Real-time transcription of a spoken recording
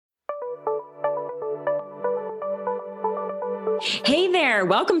Hey there.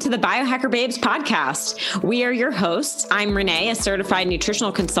 Welcome to the Biohacker Babes podcast. We are your hosts. I'm Renee, a certified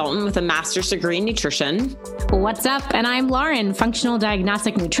nutritional consultant with a master's degree in nutrition. What's up? And I'm Lauren, functional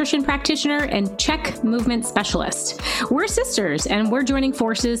diagnostic nutrition practitioner and CHEK movement specialist. We're sisters, and we're joining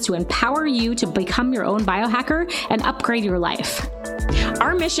forces to empower you to become your own biohacker and upgrade your life.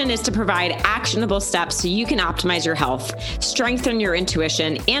 Our mission is to provide actionable steps so you can optimize your health, strengthen your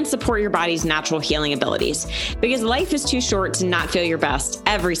intuition, and support your body's natural healing abilities. Because life is too short to not feel your best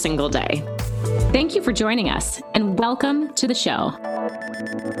every single day. Thank you for joining us, and welcome to the show.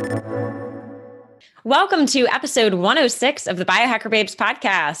 Welcome to episode 106 of the Biohacker Babes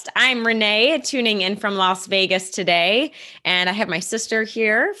podcast. I'm Renee, tuning in from Las Vegas today, and I have my sister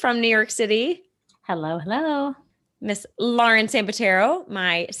here from New York City. Hello, hello. Miss Lauren Sampatero,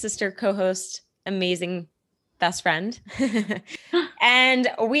 my sister co-host, amazing best friend. And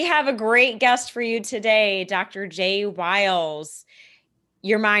we have a great guest for you today, Dr. Jay Wiles.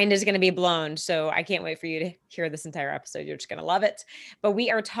 Your mind is going to be blown. So I can't wait for you to hear this entire episode. You're just going to love it. But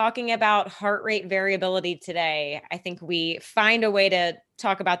we are talking about heart rate variability today. I think we find a way to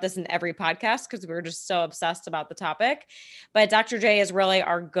talk about this in every podcast because we're just so obsessed about the topic. But Dr. Jay is really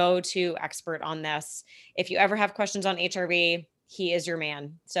our go-to expert on this. If you ever have questions on HRV, he is your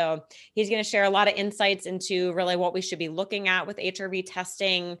man. So he's going to share a lot of insights into really what we should be looking at with HRV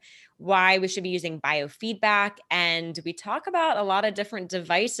testing, why we should be using biofeedback. And we talk about a lot of different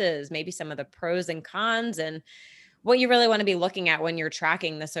devices, maybe some of the pros and cons and what you really want to be looking at when you're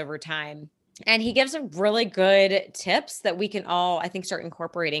tracking this over time. And he gives some really good tips that we can all, I think, start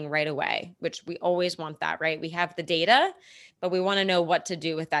incorporating right away, which we always want that, right? We have the data, but we want to know what to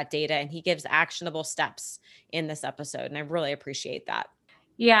do with that data. And he gives actionable steps in this episode. And I really appreciate that.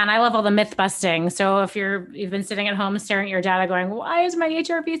 Yeah, and I love all the myth busting. So if you've been sitting at home staring at your data going, why is my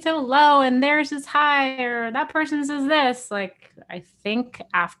HRV so low and theirs is high, or that person says this, like, I think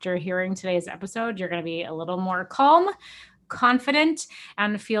after hearing today's episode, you're going to be a little more calm, confident,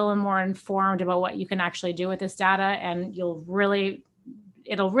 and feel more informed about what you can actually do with this data. And it'll really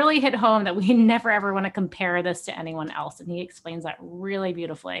hit home that we never ever want to compare this to anyone else. And he explains that really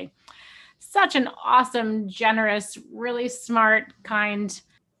beautifully. Such an awesome, generous, really smart, kind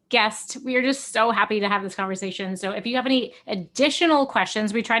guest. We are just so happy to have this conversation. So if you have any additional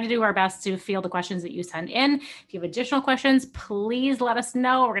questions, we try to do our best to field the questions that you send in. If you have additional questions, please let us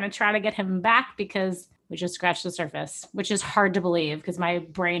know. We're going to try to get him back because we just scratched the surface, which is hard to believe because my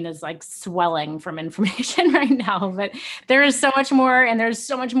brain is like swelling from information right now. But there is so much more, and there's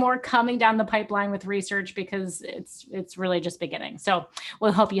so much more coming down the pipeline with research because it's really just beginning. So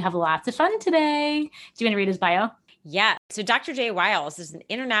we'll hope you have lots of fun today. Do you want to read his bio? Yeah. So Dr. Jay Wiles is an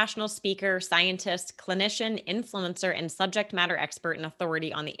international speaker, scientist, clinician, influencer, and subject matter expert and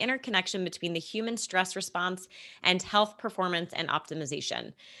authority on the interconnection between the human stress response and health performance and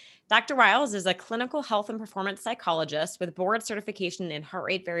optimization. Dr. Wiles is a clinical health and performance psychologist with board certification in heart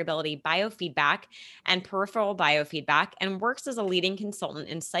rate variability biofeedback and peripheral biofeedback, and works as a leading consultant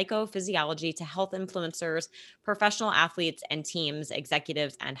in psychophysiology to health influencers, professional athletes and teams,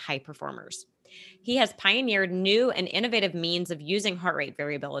 executives, and high performers. He has pioneered new and innovative means of using heart rate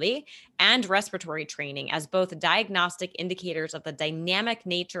variability and respiratory training as both diagnostic indicators of the dynamic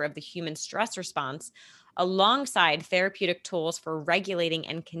nature of the human stress response, alongside therapeutic tools for regulating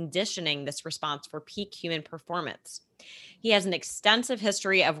and conditioning this response for peak human performance. He has an extensive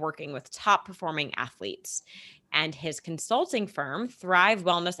history of working with top performing athletes, and his consulting firm, Thrive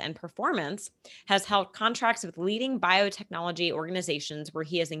Wellness and Performance, has held contracts with leading biotechnology organizations where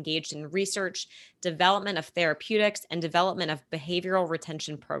he has engaged in research, development of therapeutics, and development of behavioral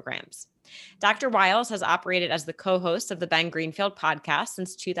retention programs. Dr. Wiles has operated as the co-host of the Ben Greenfield podcast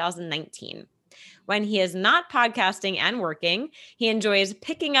since 2019. When he is not podcasting and working, he enjoys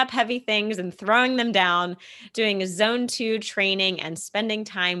picking up heavy things and throwing them down, doing Zone 2 training, and spending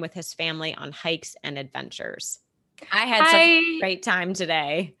time with his family on hikes and adventures. I had such a great time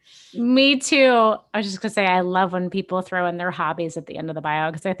today. Me too. I was just going to say, I love when people throw in their hobbies at the end of the bio,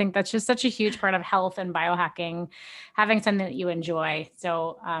 because I think that's just such a huge part of health and biohacking, having something that you enjoy.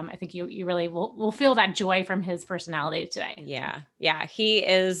 So I think you really will feel that joy from his personality today. Yeah. He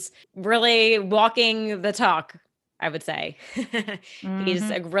is really walking the talk, I would say.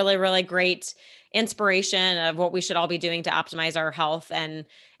 He's a really, really great inspiration of what we should all be doing to optimize our health. And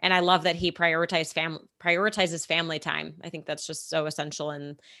I love that he prioritizes family time. I think that's just so essential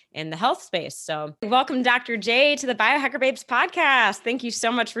in the health space. So welcome, Dr. Jay, to the Biohacker Babes podcast. Thank you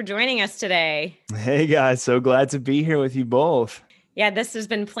so much for joining us today. Hey guys, so glad to be here with you both. Yeah, this has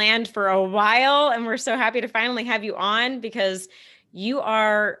been planned for a while, and we're so happy to finally have you on because You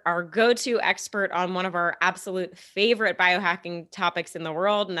are our go-to expert on one of our absolute favorite biohacking topics in the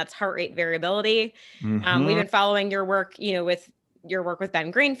world, and that's heart rate variability. We've been following your work, with your work with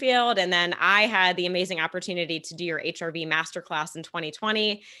Ben Greenfield, and then I had the amazing opportunity to do your HRV masterclass in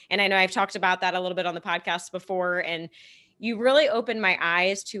 2020. And I know I've talked about that a little bit on the podcast before, and you really opened my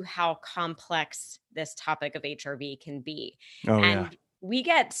eyes to how complex this topic of HRV can be. Oh, and yeah. we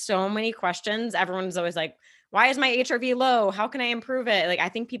get so many questions. Everyone's always like, why is my HRV low? How can I improve it? Like, I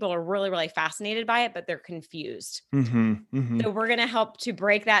think people are really, really fascinated by it, but they're confused. So we're going to help to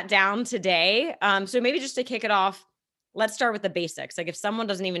break that down today. So maybe just to kick it off, let's start with the basics. Like, if someone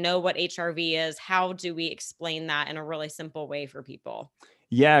doesn't even know what HRV is, how do we explain that in a really simple way for people?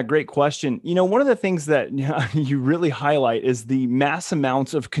 Yeah, great question. One of the things that you really highlight is the mass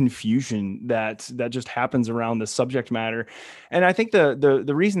amounts of confusion that just happens around the subject matter. And I think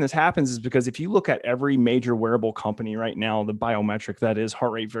the reason this happens is because if you look at every major wearable company right now, the biometric that is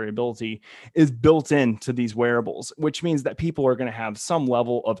heart rate variability is built into these wearables, which means that people are going to have some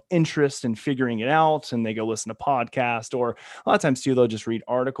level of interest in figuring it out, and they go listen to podcasts, or a lot of times too, they'll just read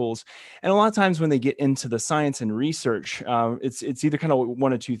articles. And a lot of times when they get into the science and research, it's either kind of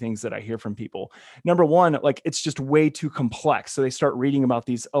one of two things that I hear from people. Number one, like, it's just way too complex. So they start reading about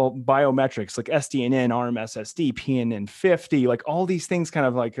these biometrics like SDNN, RMSSD, PNN50, like all these things kind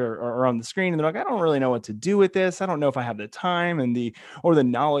of like are on the screen. And they're like, I don't really know what to do with this. I don't know if I have the time and the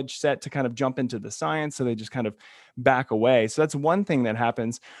knowledge set to kind of jump into the science. So they just kind of back away. So that's one thing that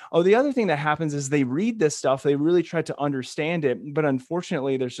happens. Oh, the other thing that happens is they read this stuff, they really try to understand it, but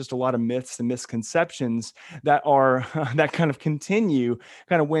unfortunately, there's just a lot of myths and misconceptions that are that kind of continue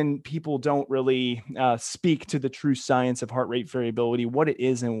kind of when people don't really speak to the true science of heart rate variability, what it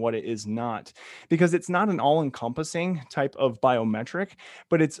is and what it is not, because it's not an all-encompassing type of biometric,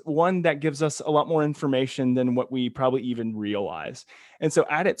 but it's one that gives us a lot more information than what we probably even realize. And so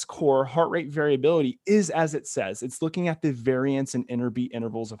at its core, heart rate variability is, as it says, it's looking at the variance in interbeat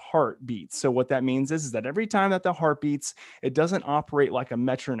intervals of heartbeats. So what that means is that every time that the heart beats, it doesn't operate like a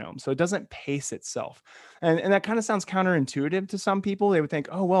metronome. So it doesn't pace itself. And that kind of sounds counterintuitive to some people. They would think,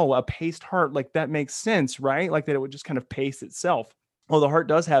 oh, well, a paced heart, like that makes sense, right? Like that it would just kind of pace itself. Well, the heart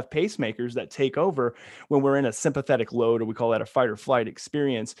does have pacemakers that take over when we're in a sympathetic load, or we call that a fight or flight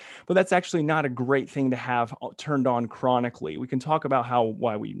experience. But that's actually not a great thing to have turned on chronically. We can talk about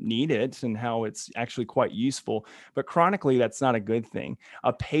why we need it and how it's actually quite useful, but chronically, that's not a good thing.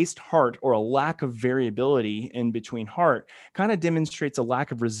 A paced heart, or a lack of variability in between heart, kind of demonstrates a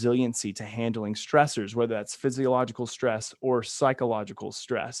lack of resiliency to handling stressors, whether that's physiological stress or psychological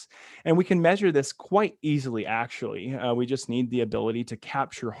stress. And we can measure this quite easily, actually. We just need the ability to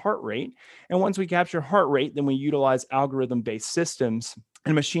capture heart rate. And once we capture heart rate, then we utilize algorithm-based systems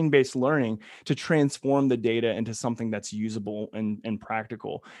and machine-based learning to transform the data into something that's usable and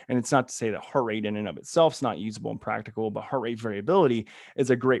practical. And it's not to say that heart rate in and of itself is not usable and practical, but heart rate variability is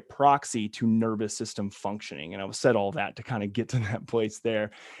a great proxy to nervous system functioning. And I've said all that to kind of get to that place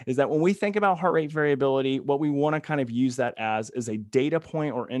there, is that when we think about heart rate variability, what we want to kind of use that as is a data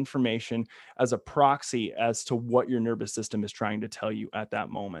point or information as a proxy as to what your nervous system is trying to tell you at that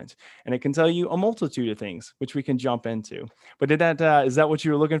moment. And it can tell you a multitude of things, which we can jump into. But is that what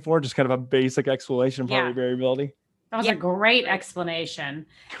you were looking for? Just kind of a basic explanation of heart rate variability? That was a great explanation.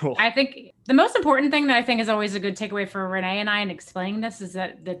 Cool. I think the most important thing that I think is always a good takeaway for Renee and I in explaining this is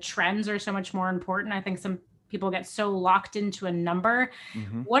that the trends are so much more important. I think some people get so locked into a number.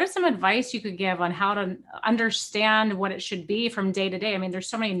 Mm-hmm. What is some advice you could give on how to understand what it should be from day to day? I mean, there's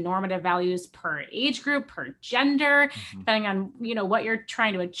so many normative values per age group, per gender, depending on, what you're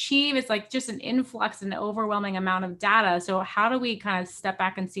trying to achieve. It's like just an influx and overwhelming amount of data. So how do we kind of step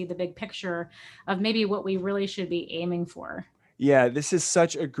back and see the big picture of maybe what we really should be aiming for? Yeah, this is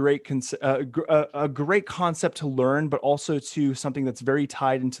such a great great concept to learn, but also to something that's very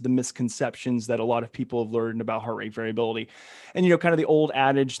tied into the misconceptions that a lot of people have learned about heart rate variability. And, kind of the old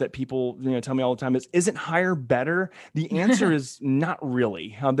adage that people, tell me all the time is, isn't higher better? The answer is not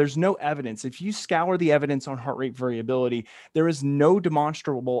really. There's no evidence. If you scour the evidence on heart rate variability, there is no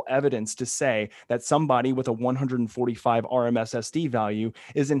demonstrable evidence to say that somebody with a 145 RMSSD value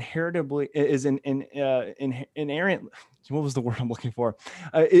is inherently, what was the word I'm looking for?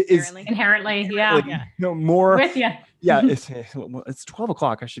 Inherently, yeah. More with you. Yeah, it's 12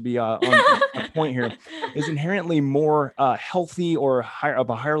 o'clock. I should be on a point here. Is inherently more healthy or higher of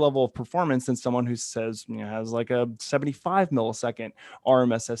a higher level of performance than someone who says, has like a 75 millisecond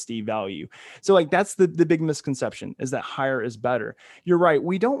RMSSD value. So like that's the big misconception, is that higher is better. You're right.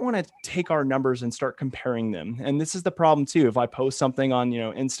 We don't want to take our numbers and start comparing them. And this is the problem too. If I post something on,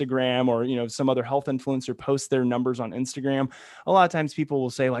 Instagram, or, some other health influencer posts their numbers on Instagram, a lot of times people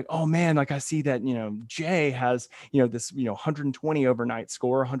will say like, oh man, like I see that, Jay has, this, 120 overnight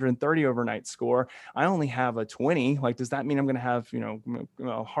score, 130 overnight score. I only have a 20. Like, does that mean I'm going to have,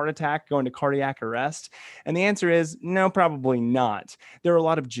 a heart attack, going to cardiac arrest? And the answer is no, probably not. There are a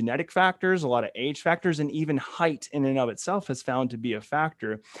lot of genetic factors, a lot of age factors, and even height in and of itself has found to be a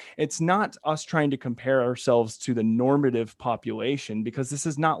factor. It's not us trying to compare ourselves to the normative population, because this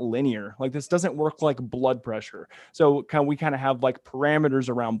is not linear. Like, this doesn't work like blood pressure. So we kind of have like parameters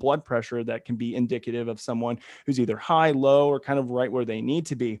around blood pressure that can be indicative of someone who's either high, low, or kind of right where they need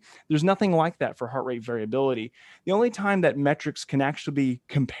to be. There's nothing like that for heart rate variability. The only time that metrics can actually be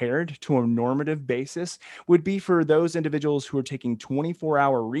compared to a normative basis would be for those individuals who are taking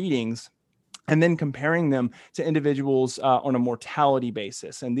 24-hour readings and then comparing them to individuals on a mortality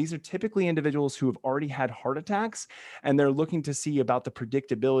basis. And these are typically individuals who have already had heart attacks, and they're looking to see about the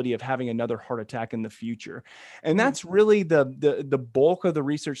predictability of having another heart attack in the future. And that's really the bulk of the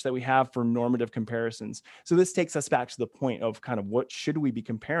research that we have for normative comparisons. So this takes us back to the point of kind of what should we be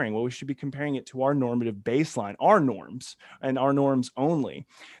comparing? Well, we should be comparing it to our normative baseline, our norms, and our norms only.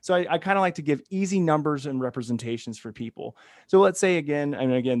 So I kind of like to give easy numbers and representations for people. So let's say again,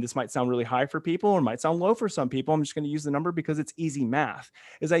 and again, this might sound really high for people or might sound low for some people. I'm just going to use the number because it's easy math.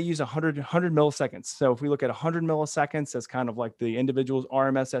 Is I use 100 milliseconds. So if we look at 100 milliseconds as kind of like the individual's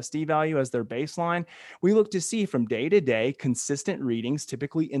RMSSD value as their baseline, we look to see from day to day consistent readings,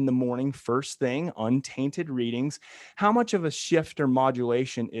 typically in the morning, first thing, untainted readings, how much of a shift or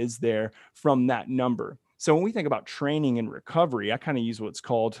modulation is there from that number. So when we think about training and recovery, I kind of use what's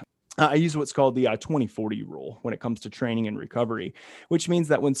called the 20-40 rule when it comes to training and recovery, which means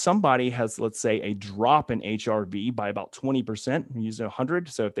that when somebody has, let's say, a drop in HRV by about 20%, we use 100.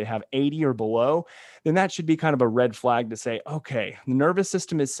 So if they have 80 or below, then that should be kind of a red flag to say, okay, the nervous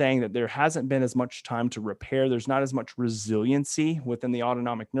system is saying that there hasn't been as much time to repair. There's not as much resiliency within the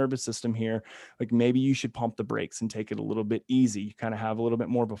autonomic nervous system here. Like maybe you should pump the brakes and take it a little bit easy. You kind of have a little bit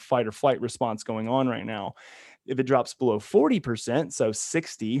more of a fight or flight response going on right now. If it drops below 40%, so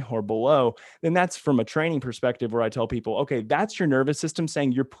 60 or below, then that's from a training perspective where I tell people, okay, that's your nervous system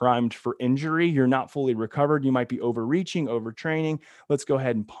saying you're primed for injury. You're not fully recovered. You might be overreaching, overtraining. Let's go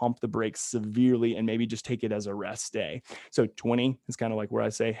ahead and pump the brakes severely and maybe just take it as a rest day. So 20 is kind of like where I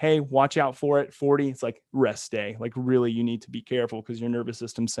say, hey, watch out for it. 40, it's like rest day. Like really, you need to be careful because your nervous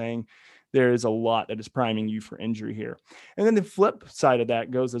system's saying there is a lot that is priming you for injury here. And then the flip side of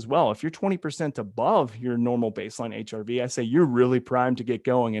that goes as well. If you're 20% above your normal baseline HRV, I say you're really primed to get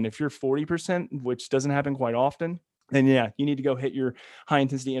going. And if you're 40%, which doesn't happen quite often, then yeah, you need to go hit your high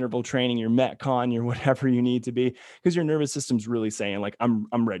intensity interval training, your Metcon, your whatever you need to be, because your nervous system's really saying like, I'm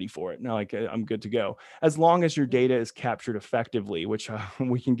ready for it. Now, like I'm good to go. As long as your data is captured effectively, which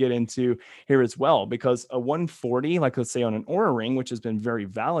we can get into here as well, because a 140, like let's say on an Oura Ring, which has been very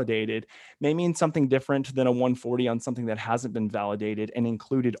validated, may mean something different than a 140 on something that hasn't been validated and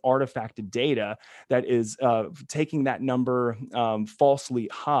included artifacted data that is taking that number falsely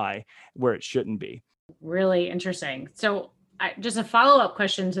high where it shouldn't be. Really interesting. So just a follow-up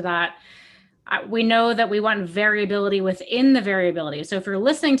question to that. We know that we want variability within the variability. So if you're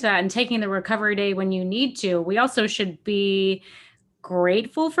listening to that and taking the recovery day when you need to, we also should be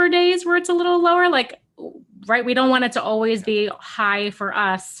grateful for days where it's a little lower. Like, right, we don't want it to always be high for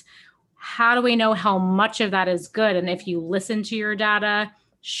us. How do we know how much of that is good? And if you listen to your data,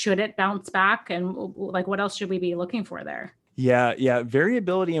 should it bounce back? And like, what else should we be looking for there? Yeah.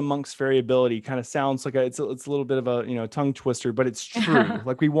 Variability amongst variability kind of sounds like it's a little bit of a tongue twister, but it's true.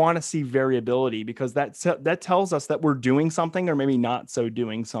 Like we want to see variability because that tells us that we're doing something or maybe not so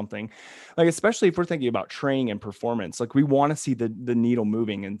doing something. Like especially if we're thinking about training and performance, like we want to see the needle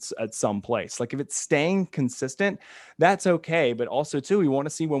moving at some place. Like if it's staying consistent, that's okay. But also too, we want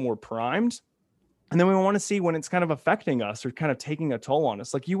to see when we're primed. And then we want to see when it's kind of affecting us or kind of taking a toll on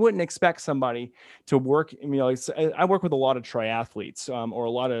us. Like you wouldn't expect somebody to work. I mean, like, I work with a lot of triathletes or a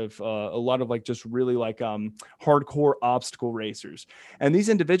lot of like just really like hardcore obstacle racers. And these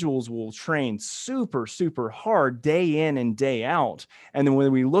individuals will train super, super hard day in and day out. And then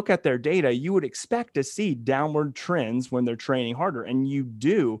when we look at their data, you would expect to see downward trends when they're training harder. And you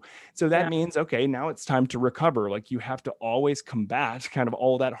do. So that means, okay, now it's time to recover. Like you have to always combat kind of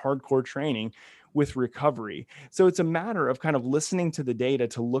all that hardcore training with recovery. So it's a matter of kind of listening to the data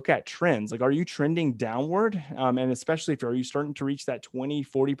to look at trends. Like, are you trending downward? And especially if are you starting to reach that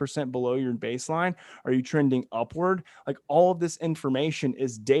 20-40% below your baseline? Are you trending upward? Like, all of this information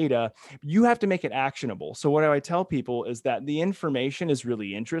is data. You have to make it actionable. So what do I tell people is that the information is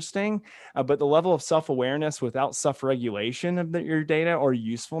really interesting, but the level of self-awareness without self-regulation of your data or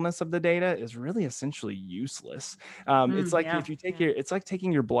usefulness of the data is really essentially useless. It's like if you take it's like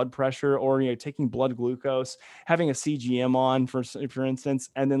taking your blood pressure, or taking blood glucose, having a CGM on for instance,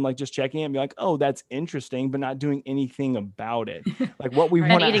 and then like just checking it and be like, oh, that's interesting, but not doing anything about it. Like what we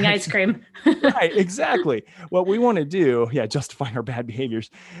want to eating ice cream. Right, exactly. What we want to do, justifying our bad behaviors.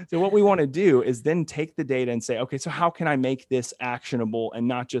 So what we want to do is then take the data and say, okay, so how can I make this actionable and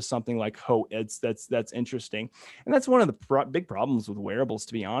not just something like, oh, that's interesting. And that's one of the big problems with wearables,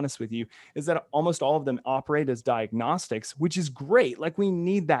 to be honest with you, is that almost all of them operate as diagnostics, which is great. Like, we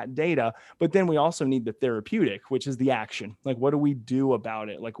need that data, but then we also need the therapeutic, which is the action. Like, what do we do about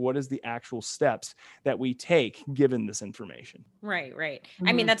it? Like, what is the actual steps that we take given this information? Right.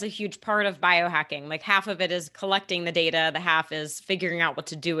 I mean, that's a huge part of biohacking. Like, half of it is collecting the data, the half is figuring out what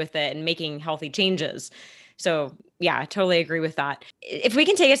to do with it and making healthy changes. So yeah, I totally agree with that. If we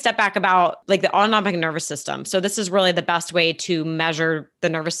can take a step back about like the autonomic nervous system. So this is really the best way to measure the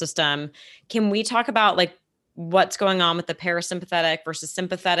nervous system. Can we talk about like what's going on with the parasympathetic versus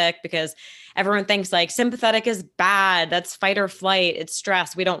sympathetic? Because everyone thinks like sympathetic is bad. That's fight or flight. It's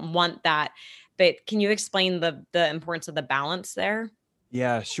stress. We don't want that. But can you explain the importance of the balance there?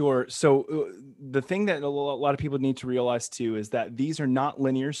 Yeah, sure. So the thing that a lot of people need to realize too is that these are not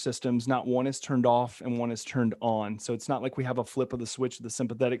linear systems. Not one is turned off and one is turned on. So it's not like we have a flip of the switch of the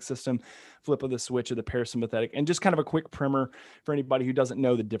sympathetic system, flip of the switch of the parasympathetic. And just kind of a quick primer for anybody who doesn't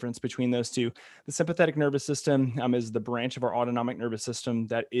know the difference between those two. The sympathetic nervous system is the branch of our autonomic nervous system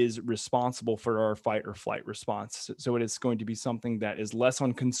that is responsible for our fight or flight response. So it is going to be something that is less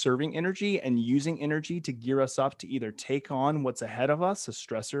on conserving energy and using energy to gear us up to either take on what's ahead of us, a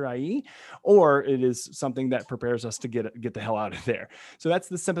stressor, i.e., or it is something that prepares us to get the hell out of there. So that's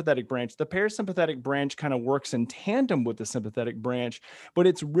the sympathetic branch. The parasympathetic branch kind of works in tandem with the sympathetic branch, but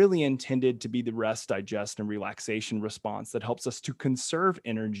it's really intended to be the rest, digest, and relaxation response that helps us to conserve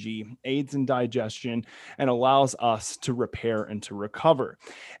energy, aids in digestion, and allows us to repair and to recover.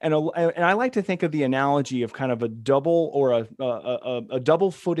 And I like to think of the analogy of kind of a double or a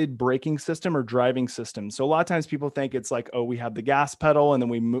double-footed braking system or driving system. So a lot of times people think it's like, oh, we have the gas pedal and then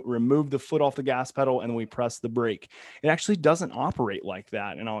we remove the foot off the gas pedal and then we press the brake. It actually doesn't operate like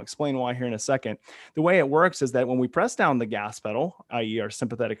that. And I'll explain why here in a second. The way it works is that when we press down the gas pedal, i.e. our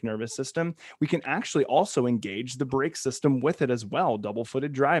sympathetic nervous system, we can actually also engage the brake system with it as well,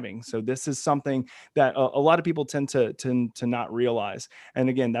 double-footed driving. So this is something that a lot of people tend to not realize. And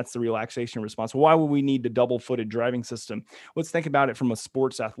again, that's the relaxation response. Why would we need the double-footed driving system? Let's think about it from a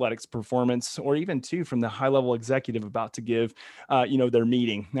sports athletics performance, or even too from the high-level executive about to give their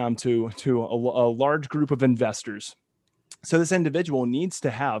meeting to a large group of investors. So this individual needs to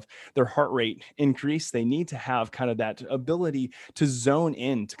have their heart rate increase. They need to have kind of that ability to zone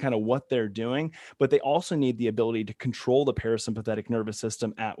in to kind of what they're doing, but they also need the ability to control the parasympathetic nervous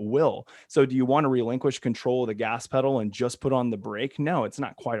system at will. So do you want to relinquish control of the gas pedal and just put on the brake? No, it's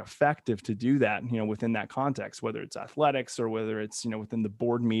not quite effective to do that, within that context, whether it's athletics or whether it's, within the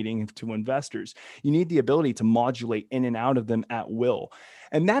board meeting to investors. You need the ability to modulate in and out of them at will.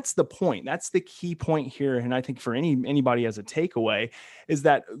 And that's the point. That's the key point here. And I think for anybody as a takeaway is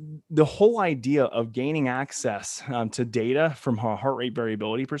that the whole idea of gaining access to data from a heart rate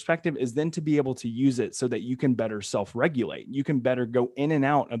variability perspective is then to be able to use it so that you can better self-regulate. You can better go in and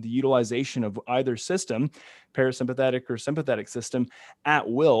out of the utilization of either system, parasympathetic or sympathetic system, at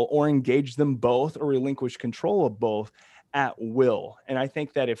will, or engage them both or relinquish control of both at will. And I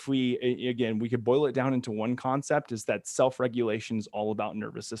think that if we could boil it down into one concept, is that self-regulation is all about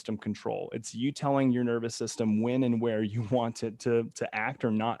nervous system control. It's you telling your nervous system when and where you want it to act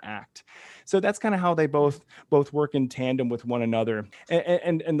or not act. So that's kind of how they both work in tandem with one another.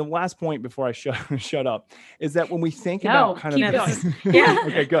 And the last point before I shut up is that when we think about kind of this,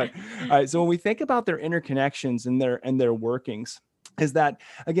 okay, good. All right. So when we think about their interconnections and their workings, is that,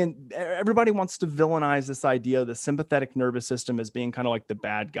 again, everybody wants to villainize this idea of the sympathetic nervous system as being kind of like the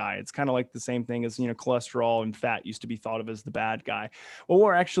bad guy. It's kind of like the same thing as, cholesterol and fat used to be thought of as the bad guy. What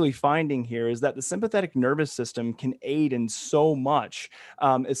we're actually finding here is that the sympathetic nervous system can aid in so much,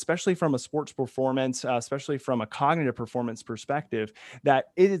 especially from a sports performance, especially from a cognitive performance perspective, that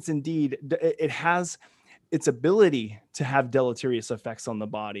it is indeed, it has its ability to have deleterious effects on the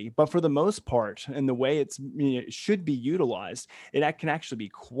body. But for the most part, and the way it should be utilized, it can actually be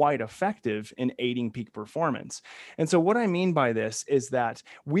quite effective in aiding peak performance. And so what I mean by this is that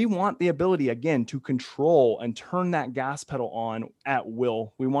we want the ability, again, to control and turn that gas pedal on at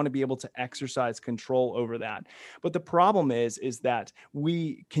will. We want to be able to exercise control over that. But the problem is that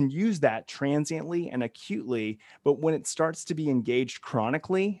we can use that transiently and acutely, but when it starts to be engaged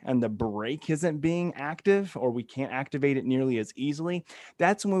chronically and the brake isn't being active, or we can't activate it nearly as easily,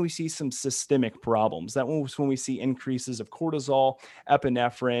 that's when we see some systemic problems. That's when we see increases of cortisol,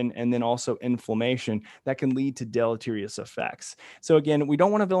 epinephrine, and then also inflammation that can lead to deleterious effects. So again, we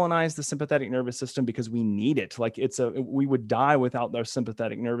don't want to villainize the sympathetic nervous system because we need it. Like we would die without our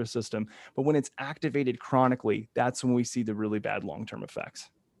sympathetic nervous system. But when it's activated chronically, that's when we see the really bad long-term effects.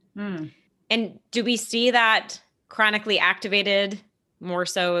 And do we see that chronically activated more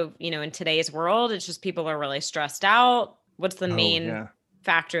so, in today's world? It's just people are really stressed out. What's the main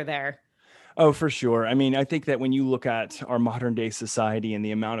factor there? Oh, for sure. I mean, I think that when you look at our modern day society and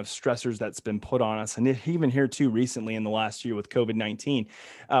the amount of stressors that's been put on us, and even here too recently in the last year with COVID-19,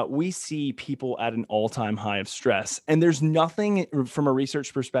 we see people at an all-time high of stress. And there's nothing from a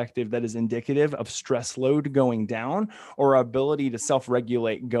research perspective that is indicative of stress load going down or our ability to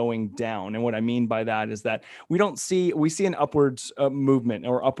self-regulate going down. And what I mean by that is that we see an upwards movement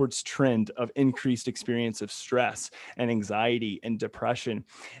or upwards trend of increased experience of stress and anxiety and depression.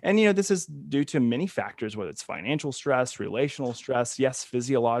 And, this is due to many factors, whether it's financial stress, relational stress, yes,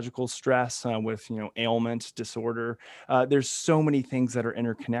 physiological stress with, ailment, disorder. There's so many things that are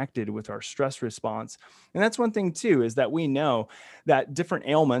interconnected with our stress response. And that's one thing too, is that we know that different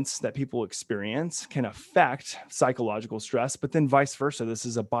ailments that people experience can affect psychological stress, but then vice versa. This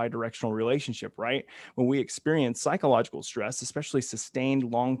is a bidirectional relationship, right? When we experience psychological stress, especially sustained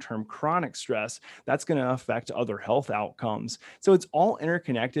long-term chronic stress, that's going to affect other health outcomes. So it's all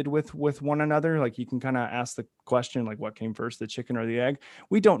interconnected with one another. Like you can kind of ask the question, like what came first, the chicken or the egg?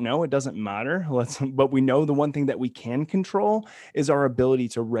 We don't know. It doesn't matter. But we know the one thing that we can control is our ability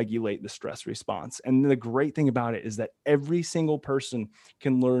to regulate the stress response. And the great thing about it is that every single person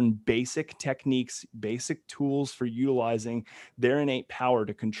can learn basic techniques, basic tools for utilizing their innate power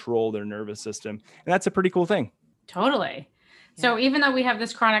to control their nervous system. And that's a pretty cool thing. Totally. So even though we have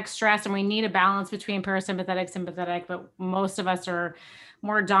this chronic stress and we need a balance between parasympathetic, sympathetic, but most of us are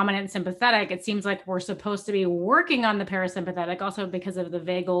more dominant sympathetic, it seems like we're supposed to be working on the parasympathetic also because of the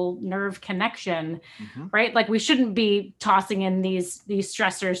vagal nerve connection, right? Like we shouldn't be tossing in these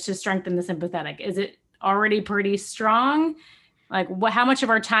stressors to strengthen the sympathetic. Is it already pretty strong? Like how much of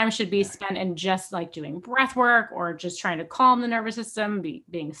our time should be spent in just like doing breath work or just trying to calm the nervous system,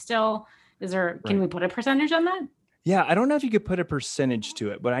 being still? Can we put a percentage on that? Yeah, I don't know if you could put a percentage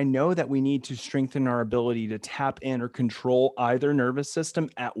to it, but I know that we need to strengthen our ability to tap in or control either nervous system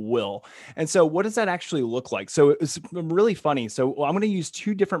at will. And so what does that actually look like? So it's really funny. So I'm going to use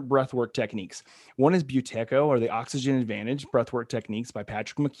two different breathwork techniques. One is Buteyko, or the Oxygen Advantage breathwork techniques by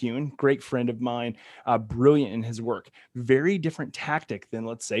Patrick McKeown, great friend of mine, brilliant in his work. Very different tactic than,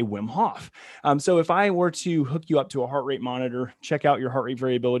 let's say, Wim Hof. So if I were to hook you up to a heart rate monitor, check out your heart rate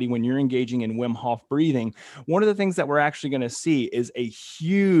variability when you're engaging in Wim Hof breathing, one of the things that we're actually going to see is a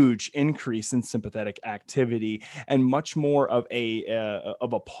huge increase in sympathetic activity and much more of a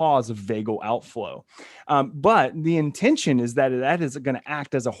pause of vagal outflow. But the intention is that is going to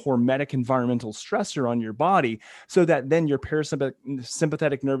act as a hormetic environmental stressor on your body so that then your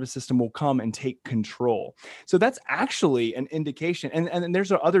parasympathetic nervous system will come and take control. So that's actually an indication. And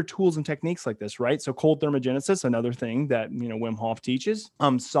there's other tools and techniques like this, right? So cold thermogenesis, another thing that, Wim Hof teaches,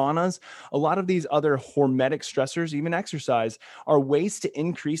 saunas, a lot of these other hormetic stressors, even exercise, are ways to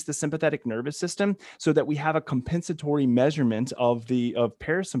increase the sympathetic nervous system so that we have a compensatory measurement of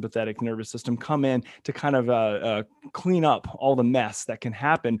parasympathetic nervous system come in to kind of clean up all the mess that can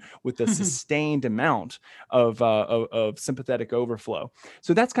happen with the sustained amount of sympathetic overflow.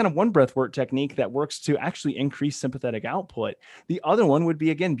 So that's kind of one breathwork technique that works to actually increase sympathetic output. The other one would be,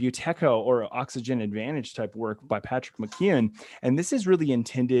 again, Buteyko, or Oxygen Advantage type work by Patrick McKeown. And this is really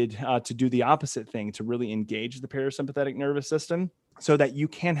intended to do the opposite thing, to really engage the parasympathetic nervous system so that you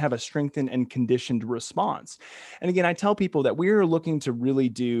can have a strengthened and conditioned response. And again, I tell people that we're looking to really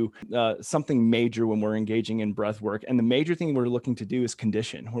do something major when we're engaging in breath work. And the major thing we're looking to do is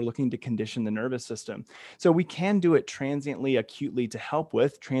condition. We're looking to condition the nervous system. So we can do it transiently, acutely to help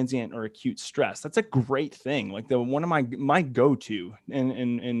with transient or acute stress. That's a great thing. Like one of my go-to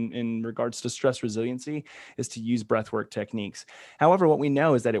in regards to stress resiliency is to use breathwork techniques. However, what we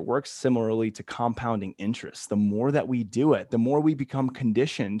know is that it works similarly to compounding interest. The more that we do it, the more we become become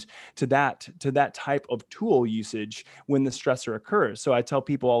conditioned to that type of tool usage when the stressor occurs. So I tell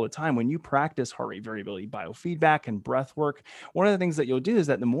people all the time, when you practice heart rate variability biofeedback and breath work, one of the things that you'll do is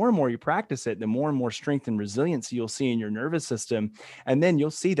that the more and more you practice it, the more and more strength and resiliency you'll see in your nervous system. And then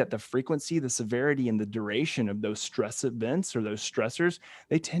you'll see that the frequency, the severity, and the duration of those stress events or those stressors,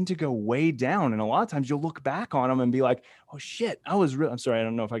 they tend to go way down. And a lot of times you'll look back on them and be like, oh shit, I'm sorry, I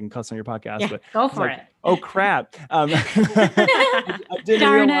don't know if I can cuss on your podcast, but go for it. Oh crap! I didn't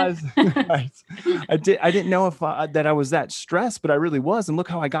Darn realize. Right. I didn't know if that I was that stressed, but I really was. And look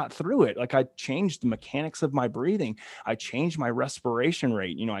how I got through it. Like I changed the mechanics of my breathing. I changed my respiration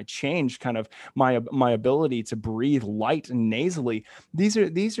rate. I changed kind of my ability to breathe light and nasally. These are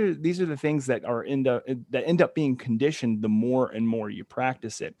the things that end up being conditioned the more and more you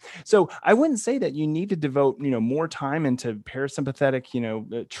practice it. So I wouldn't say that you need to devote more time into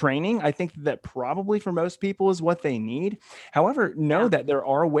parasympathetic training. I think that probably for most people is what they need. However, know that there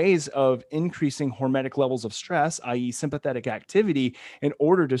are ways of increasing hormetic levels of stress, i.e. sympathetic activity, in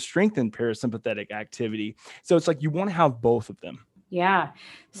order to strengthen parasympathetic activity. So it's like you want to have both of them. Yeah.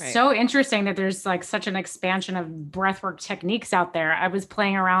 Right. So interesting that there's like such an expansion of breathwork techniques out there. I was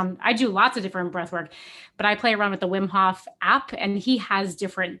playing around. I do lots of different breathwork, but I play around with the Wim Hof app, and he has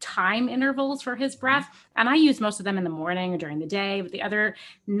different time intervals for his breath. And I use most of them in the morning or during the day. But the other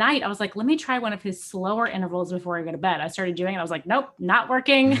night I was like, let me try one of his slower intervals before I go to bed. I started doing it. I was like, nope, not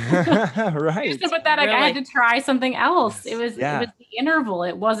working. Right. With that, I had to try something else. Yes. It was the interval.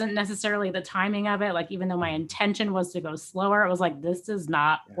 It wasn't necessarily the timing of it. Like, even though my intention was to go slower, it was like, this does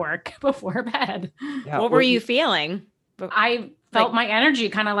not work before bed. Yeah. What were you feeling? I felt my energy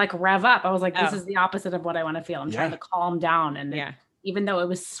kind of like rev up. I was like, this is the opposite of what I want to feel. I'm trying to calm down. And even though it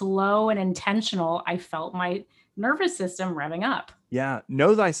was slow and intentional, I felt my nervous system revving up. Yeah.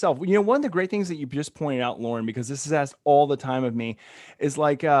 Know thyself. One of the great things that you just pointed out, Lauren, because this is asked all the time of me, is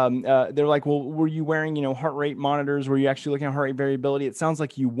like, they're like, well, were you wearing, heart rate monitors? Were you actually looking at heart rate variability? It sounds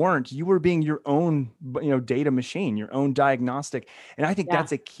like you weren't. You were being your own, data machine, your own diagnostic. And I think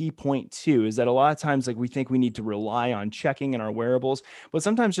that's a key point too, is that a lot of times, like, we think we need to rely on checking in our wearables, but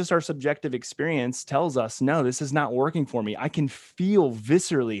sometimes just our subjective experience tells us, no, this is not working for me. I can feel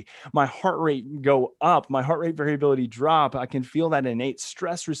viscerally my heart rate go up, my heart rate variability drop. I can feel that innate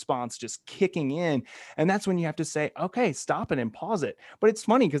stress response just kicking in. And that's when you have to say, okay, stop it and pause it. But it's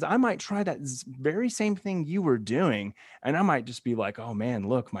funny because I might try that very same thing you were doing. And I might just be like, oh man,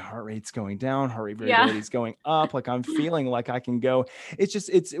 look, my heart rate's going down. Heart rate variability is going up. Like I'm feeling like I can go.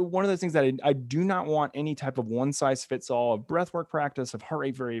 It's one of those things that I do not want any type of one size fits all of breathwork practice, of heart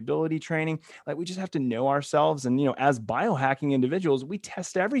rate variability training. Like we just have to know ourselves. And, as biohacking individuals, we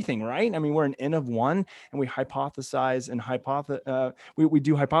test everything, right? I mean, we're an N of one, and we hypothesize and we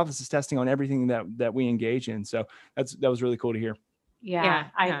do hypothesis testing on everything that we engage in. So that was really cool to hear. Yeah.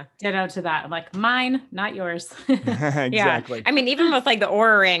 I ditto to that. I'm like, mine, not yours. Exactly. Yeah. I mean, even with like the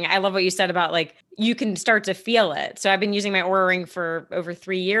Oura Ring, I love what you said about like, you can start to feel it. So I've been using my Oura Ring for over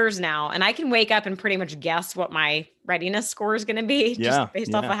 3 years now, and I can wake up and pretty much guess what my readiness score is going to be just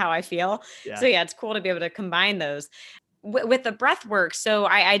based off of how I feel. Yeah. So it's cool to be able to combine those. With the breath work, so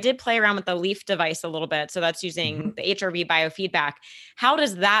I did play around with the Leaf device a little bit. So that's using the HRV biofeedback. How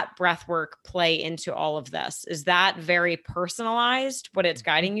does that breath work play into all of this? Is that very personalized, what it's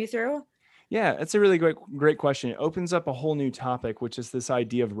guiding you through? Yeah, it's a really great question. It opens up a whole new topic, which is this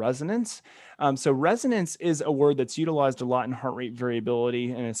idea of resonance. So resonance is a word that's utilized a lot in heart rate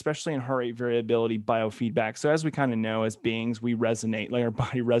variability, and especially in heart rate variability biofeedback. So as we kind of know, as beings, we resonate, like our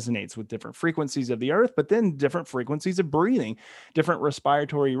body resonates with different frequencies of the earth, but then different frequencies of breathing, different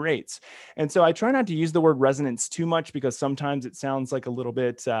respiratory rates. And so I try not to use the word resonance too much, because sometimes it sounds like a little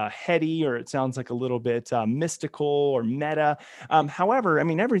bit heady, or it sounds like a little bit mystical or meta. However, I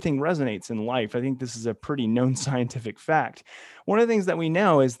mean, everything resonates in life. I think this is a pretty known scientific fact. One of the things that we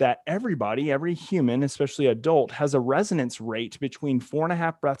know is that every human, especially adult, has a resonance rate between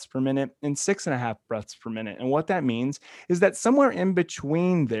 4.5 breaths per minute and 6.5 breaths per minute. And what that means is that somewhere in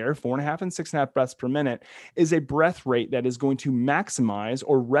between there, 4.5 and 6.5 breaths per minute, is a breath rate that is going to maximize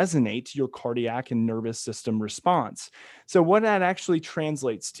or resonate your cardiac and nervous system response. So what that actually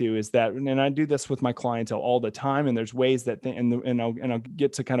translates to is that, and I do this with my clientele all the time, and there's ways that, and I'll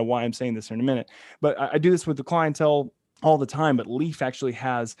get to kind of why I'm saying this in a minute, but I do this with the clientele all the time, but Leaf actually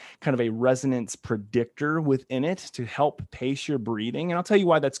has kind of a resonance predictor within it to help pace your breathing. And I'll tell you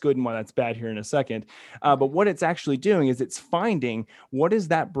why that's good and why that's bad here in a second. But what it's actually doing is it's finding what is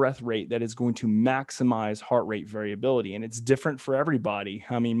that breath rate that is going to maximize heart rate variability. And it's different for everybody.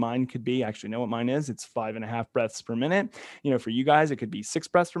 I mean, mine could be, actually know what mine is. It's 5.5 breaths per minute. You know, for you guys, it could be 6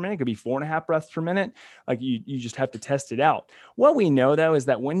 breaths per minute. It could be 4.5 breaths per minute. Like you just have to test it out. What we know though, is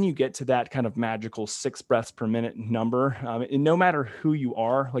that when you get to that kind of magical 6 breaths per minute number, and no matter who you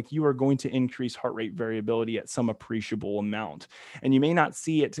are, like you are going to increase heart rate variability at some appreciable amount. And you may not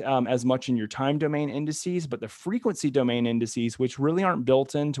see it as much in your time domain indices, but the frequency domain indices, which really aren't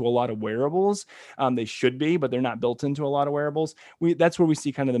built into a lot of wearables, they should be, but they're not built into a lot of wearables. That's where we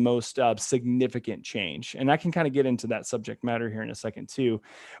see kind of the most significant change. And I can kind of get into that subject matter here in a second too.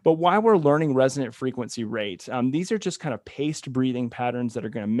 But while we're learning resonant frequency rate, these are just kind of paced breathing patterns that are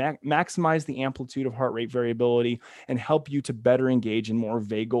going to maximize the amplitude of heart rate variability and help you to better engage in more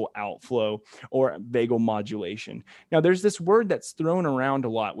vagal outflow or vagal modulation. Now, there's this word that's thrown around a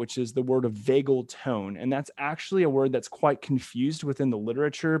lot, which is the word of vagal tone. And that's actually a word that's quite confused within the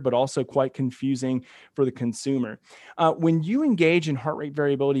literature, but also quite confusing for the consumer. When you engage in heart rate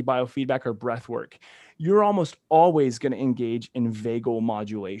variability biofeedback or breath work, you're almost always going to engage in vagal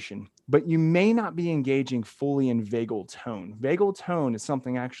modulation, but you may not be engaging fully in vagal tone. Vagal tone is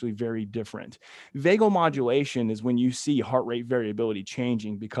something actually very different. Vagal modulation is when you see heart rate variability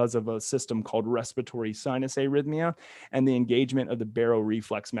changing because of a system called respiratory sinus arrhythmia and the engagement of the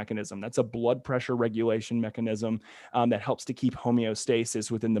baroreflex mechanism. That's a blood pressure regulation mechanism that helps to keep homeostasis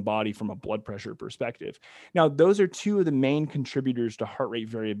within the body from a blood pressure perspective. Now, those are two of the main contributors to heart rate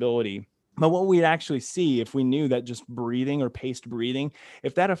variability. But what we'd actually see if we knew that just breathing or paced breathing,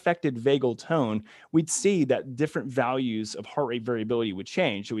 if that affected vagal tone, we'd see that different values of heart rate variability would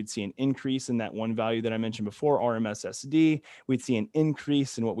change. So we'd see an increase in that one value that I mentioned before, RMSSD. We'd see an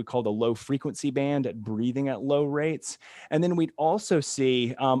increase in what we call the low frequency band at breathing at low rates. And then we'd also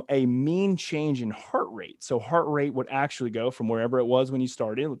see a mean change in heart rate. So heart rate would actually go from wherever it was when you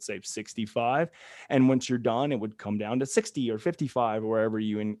started, let's say 65. And once you're done, it would come down to 60 or 55, or wherever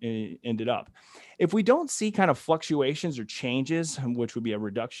you ended up. If we don't see kind of fluctuations or changes, which would be a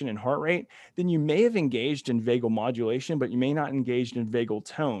reduction in heart rate, then you may have engaged in vagal modulation, but you may not engaged in vagal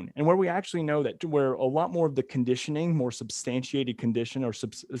tone. And where we actually know that where a lot more of the conditioning, more substantiated condition or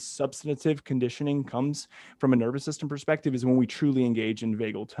substantive conditioning comes from a nervous system perspective is when we truly engage in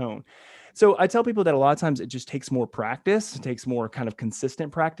vagal tone. So I tell people that a lot of times it just takes more practice. It takes more kind of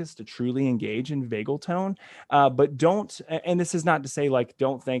consistent practice to truly engage in vagal tone. But don't, and this is not to say like,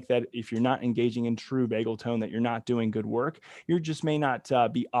 don't think that if you're not engaging in true vagal tone that you're not doing good work. You just may not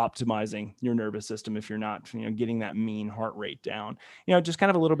be optimizing your nervous system if you're not, getting that mean heart rate down. Just kind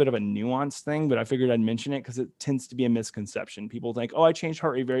of a little bit of a nuanced thing, but I figured I'd mention it because it tends to be a misconception. People think, oh, I changed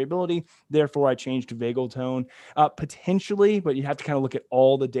heart rate variability, therefore I changed vagal tone. Potentially, but you have to kind of look at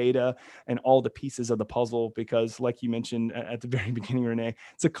all the data and all the pieces of the puzzle, because like you mentioned at the very beginning, Renee,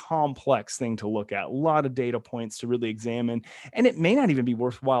 it's a complex thing to look at, a lot of data points to really examine. And it may not even be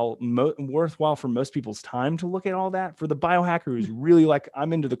worthwhile for most people's time to look at all that. For the biohacker who's really like,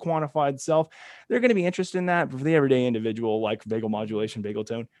 I'm into the quantified self, they're going to be interested in that. But for the everyday individual, like vagal modulation, vagal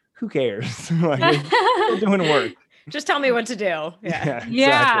tone, who cares? Like, they're doing work. Just tell me what to do. Yeah, exactly.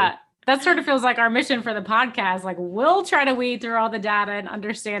 Yeah. That sort of feels like our mission for the podcast. Like, we'll try to weed through all the data and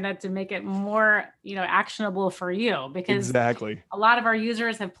understand it to make it more, actionable for you, because exactly. A lot of our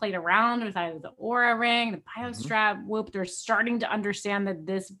users have played around with either the Oura Ring, the BioStrap, Whoop. They're starting to understand that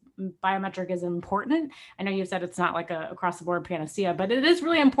this biometric is important. I know you said it's not like a across the board panacea, but it is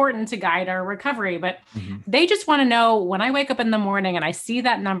really important to guide our recovery. But they just want to know, when I wake up in the morning and I see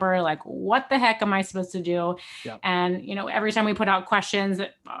that number, like, what the heck am I supposed to do? Yep. And, every time we put out questions,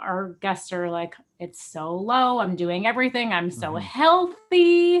 our guests are like, it's so low. I'm doing everything. I'm so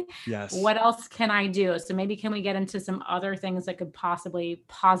healthy. Yes. What else can I do? So maybe can we get into some other things that could possibly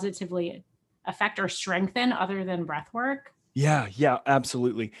positively affect or strengthen other than breath work? Yeah,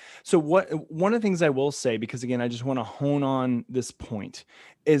 absolutely. So one of the things I will say, because again, I just want to hone on this point,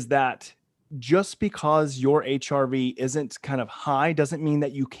 is that just because your HRV isn't kind of high doesn't mean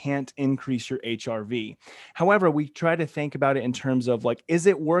that you can't increase your HRV. However, we try to think about it in terms of like, is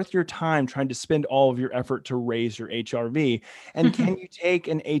it worth your time trying to spend all of your effort to raise your HRV? And can you take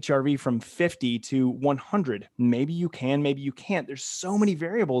an HRV from 50 to 100? Maybe you can, maybe you can't. There's so many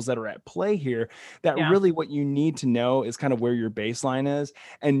variables that are at play here that really what you need to know is kind of where your baseline is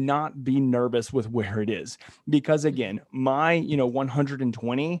and not be nervous with where it is. Because again, my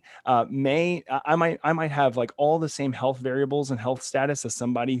 120 may I might have like all the same health variables and health status as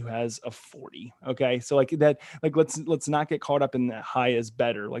somebody who has a 40. Okay. So like that, like let's not get caught up in that high is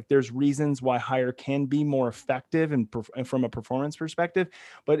better. Like there's reasons why higher can be more effective and from a performance perspective,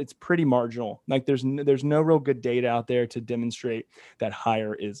 but it's pretty marginal. Like there's no real good data out there to demonstrate that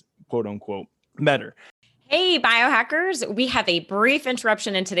higher is quote unquote better. Hey, biohackers. We have a brief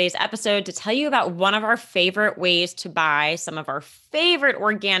interruption in today's episode to tell you about one of our favorite ways to buy some of our favorite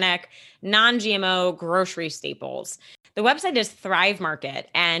organic, non-GMO grocery staples. The website is Thrive Market,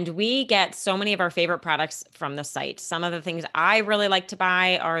 and we get so many of our favorite products from the site. Some of the things I really like to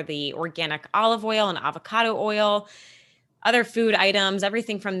buy are the organic olive oil and avocado oil, other food items,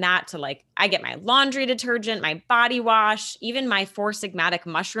 everything from that to like, I get my laundry detergent, my body wash, even my Four Sigmatic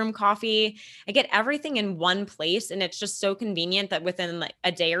mushroom coffee. I get everything in one place. And it's just so convenient that within like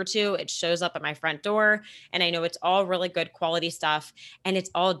a day or two, it shows up at my front door. And I know it's all really good quality stuff and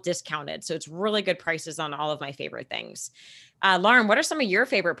it's all discounted. So it's really good prices on all of my favorite things. Lauren, what are some of your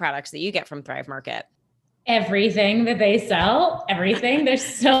favorite products that you get from Thrive Market? Everything that they sell, everything. There's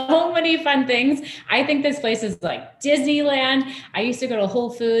so many fun things. I think this place is like Disneyland. I used to go to Whole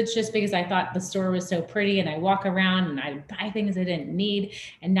Foods just because I thought the store was so pretty and I walk around and I buy things I didn't need.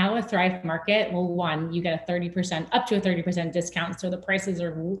 And now with Thrive Market, well, one, you get a 30%, up to a 30% discount. So the prices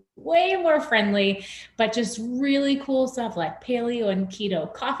are way more friendly, but just really cool stuff like paleo and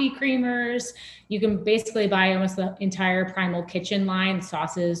keto coffee creamers. You can basically buy almost the entire Primal Kitchen line,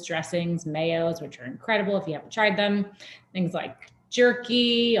 sauces, dressings, mayos, which are incredible if you haven't tried them. Things like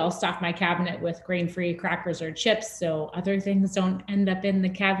jerky. I'll stock my cabinet with grain-free crackers or chips so other things don't end up in the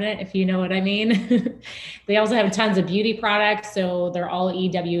cabinet, if you know what I mean. They also have tons of beauty products. So they're all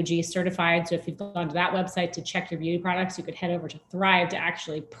EWG certified. So if you've gone to that website to check your beauty products, you could head over to Thrive to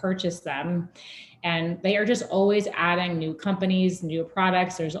actually purchase them. And they are just always adding new companies, new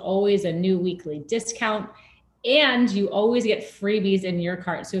products. There's always a new weekly discount. And you always get freebies in your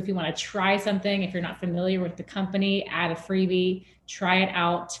cart. So if you want to try something, if you're not familiar with the company, add a freebie, try it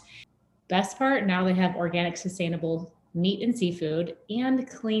out. Best part, now they have organic, sustainable meat and seafood and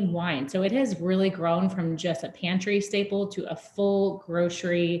clean wine. So it has really grown from just a pantry staple to a full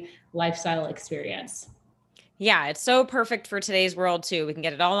grocery lifestyle experience. Yeah, it's so perfect for today's world too. We can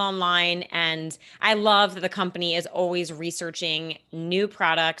get it all online. And I love that the company is always researching new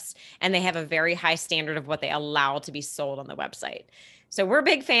products and they have a very high standard of what they allow to be sold on the website. So we're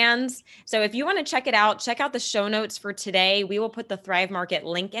big fans. So if you want to check it out, check out the show notes for today. We will put the Thrive Market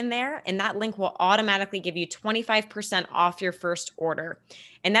link in there, and that link will automatically give you 25% off your first order.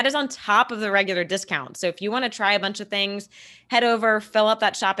 And that is on top of the regular discount. So if you want to try a bunch of things, head over, fill up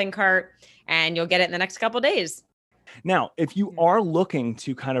that shopping cart, and you'll get it in the next couple of days. Now, if you are looking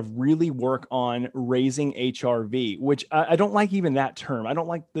to kind of really work on raising HRV, which I don't like even that term. I don't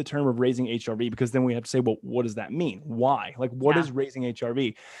like the term of raising HRV because then we have to say, well, what does that mean? Why? Like, what is raising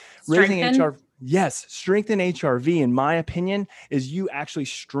HRV? Raising HRV. Yes, strengthen HRV, in my opinion, is you actually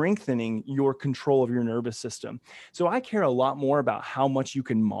strengthening your control of your nervous system. So I care a lot more about how much you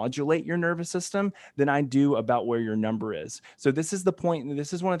can modulate your nervous system than I do about where your number is. So this is the point.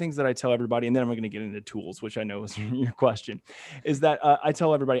 This is one of the things that I tell everybody, and then I'm going to get into tools, which I know is your question, is that I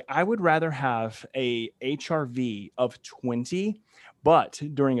tell everybody, I would rather have a HRV of 20 but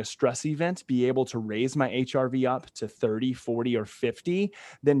during a stress event, be able to raise my HRV up to 30, 40, or 50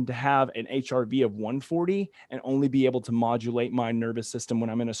 than to have an HRV of 140 and only be able to modulate my nervous system when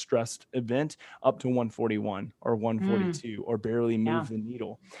I'm in a stressed event up to 141 or 142 or barely move the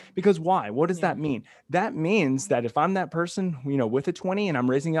needle. Because why? What does that mean? That means that if I'm that person, with a 20 and I'm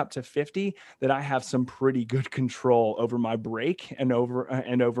raising up to 50, that I have some pretty good control over my brake and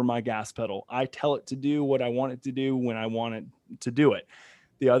over my gas pedal. I tell it to do what I want it to do when I want it to do it.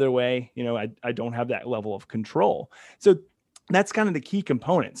 The other way, I don't have that level of control. So that's kind of the key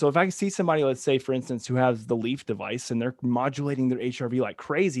component. So if I see somebody, let's say, for instance, who has the Leaf device and they're modulating their HRV like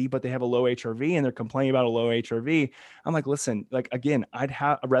crazy, but they have a low HRV and they're complaining about a low HRV, I'm like, listen, like, again, I'd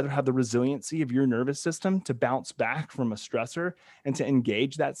rather have the resiliency of your nervous system to bounce back from a stressor and to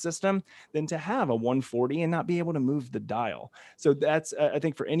engage that system than to have a 140 and not be able to move the dial. So that's, I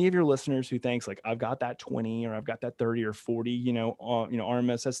think, for any of your listeners who thinks like, I've got that 20 or I've got that 30 or 40,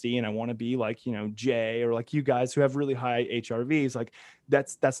 RMSSD, and I want to be like, Jay, or like you guys who have really high HRVs, like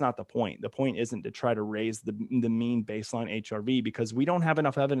that's not the point. The point isn't to try to raise the mean baseline HRV, because we don't have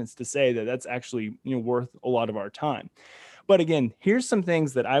enough evidence to say that that's actually worth a lot of our time. But again, here's some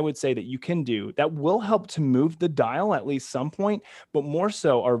things that I would say that you can do that will help to move the dial at least some point, but more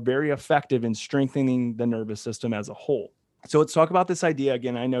so are very effective in strengthening the nervous system as a whole. So let's talk about this idea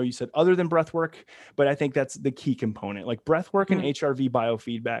again. I know you said other than breath work, but I think that's the key component. Like breath work and HRV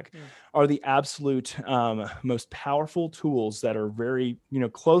biofeedback are the absolute most powerful tools that are very,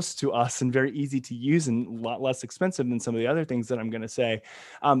 close to us and very easy to use and a lot less expensive than some of the other things that I'm going to say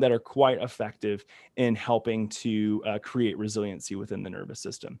that are quite effective in helping to create resiliency within the nervous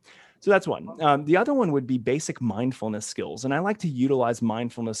system. So that's one. The other one would be basic mindfulness skills. And I like to utilize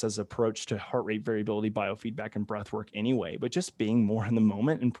mindfulness as an approach to heart rate variability, biofeedback, and breath work anyway, but just being more in the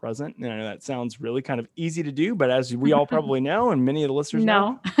moment and present. And I know that sounds really kind of easy to do, but as we all probably know, and many of the listeners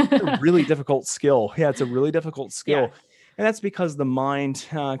know, it's a really difficult skill. Yeah, it's a really difficult skill. Yeah. And that's because the mind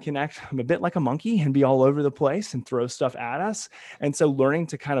can act a bit like a monkey and be all over the place and throw stuff at us. And so learning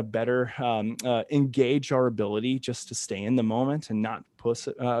to kind of better engage our ability just to stay in the moment and not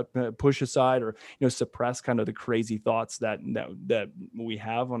push aside or suppress kind of the crazy thoughts that we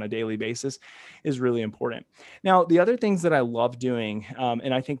have on a daily basis is really important. Now, the other things that I love doing,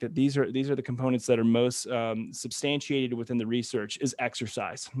 and I think that these are the components that are most substantiated within the research, is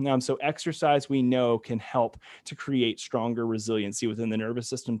exercise. So exercise we know can help to create stronger resiliency within the nervous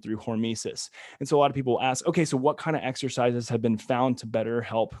system through hormesis. And so a lot of people ask, okay, so what kind of exercises have been found to better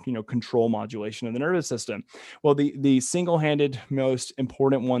help control modulation of the nervous system? Well, the single-handed most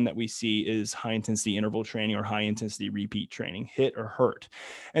important one that we see is high intensity interval training or high intensity repeat training, HIIT or HERT.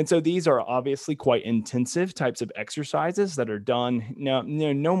 And so these are obviously quite intensive types of exercises that are done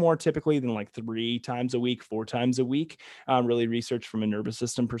no more typically than like 3 times a week, 4 times a week. Really research from a nervous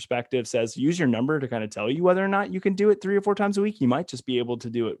system perspective says use your number to kind of tell you whether or not you can do it 3 or 4 times a week. You might just be able to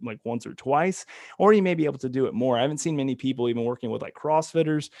do it like once or twice, or you may be able to do it more. I haven't seen many people even working with like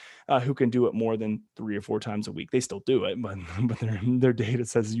CrossFitters who can do it more than 3 or 4 times a week. They still do it, but their data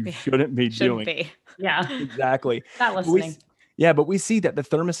says you shouldn't be doing. Yeah, exactly. Not listening. But we see that the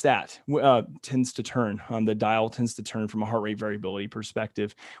thermostat tends to turn, the dial tends to turn from a heart rate variability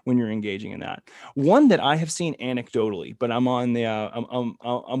perspective when you're engaging in that. One that I have seen anecdotally, but I'm on the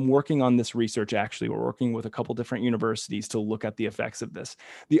I'm working on this research. Actually, we're working with a couple different universities to look at the effects of this.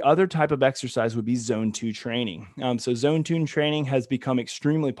 The other type of exercise would be zone 2 training. So zone 2 training has become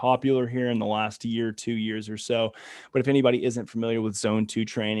extremely popular here in the last 2 years or so. But if anybody isn't familiar with zone 2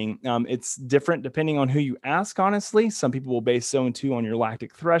 training, it's different depending on who you ask. Honestly, some people will base zone 2 on your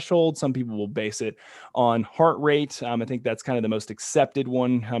lactic threshold. Some people will base it on heart rate. I think that's kind of the most accepted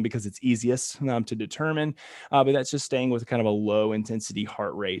one because it's easiest to determine. But that's just staying with kind of a low intensity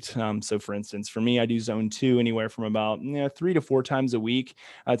heart rate. So for instance, for me, I do zone 2 anywhere from about 3 to 4 times a week.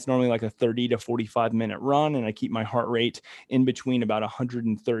 It's normally like a 30 to 45 minute run. And I keep my heart rate in between about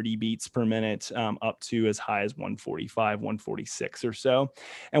 130 beats per minute up to as high as 145, 146 or so.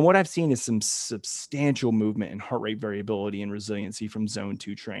 And what I've seen is some substantial movement in heart rate variability and resiliency from zone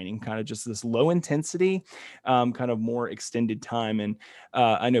 2 training, kind of just this low intensity, kind of more extended time. And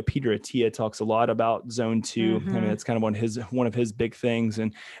I know Peter Attia talks a lot about zone 2. I mean, that's kind of one of his big things.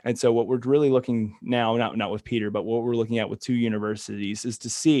 And so what we're really looking now, not with Peter, but what we're looking at with 2 universities is to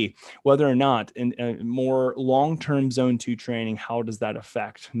see whether or not in more long-term zone 2 training, how does that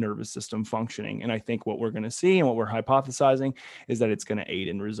affect nervous system functioning? And I think what we're going to see and what we're hypothesizing is that it's going to aid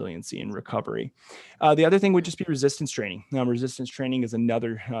in resiliency and recovery. The other thing would just be resistance training. Resistance training is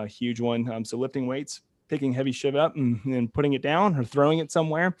another huge one. So lifting weights, picking heavy shit up and putting it down or throwing it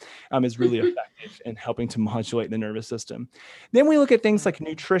somewhere is really effective in helping to modulate the nervous system. Then we look at things like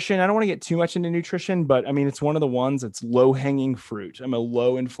nutrition. I don't want to get too much into nutrition, but I mean, it's one of the ones that's low hanging fruit. A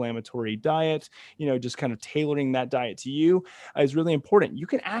low inflammatory diet, just kind of tailoring that diet to you is really important. You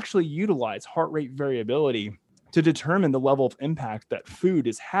can actually utilize heart rate variability to determine the level of impact that food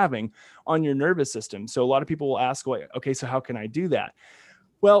is having on your nervous system. So a lot of people will ask, well, okay, so how can I do that?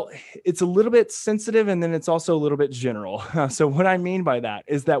 Well, it's a little bit sensitive and then it's also a little bit general. So what I mean by that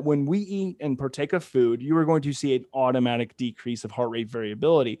is that when we eat and partake of food, you are going to see an automatic decrease of heart rate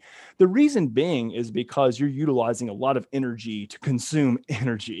variability. The reason being is because you're utilizing a lot of energy to consume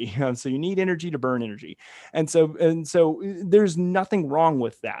energy. So you need energy to burn energy. And so there's nothing wrong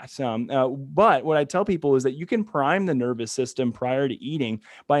with that. But what I tell people is that you can prime the nervous system prior to eating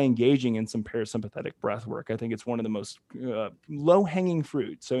by engaging in some parasympathetic breath work. I think it's one of the most low-hanging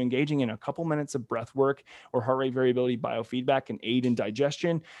fruit. So engaging in a couple minutes of breath work or heart rate variability biofeedback can aid in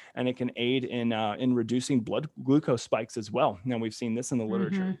digestion, and it can aid in reducing blood glucose spikes as well. Now we've seen this in the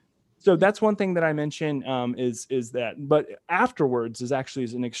literature. So that's one thing that I mentioned is that, but afterwards is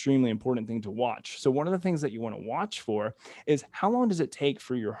an extremely important thing to watch. So one of the things that you want to watch for is how long does it take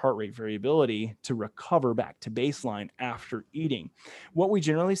for your heart rate variability to recover back to baseline after eating? What we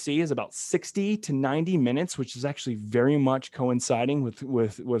generally see is about 60 to 90 minutes, which is actually very much coinciding with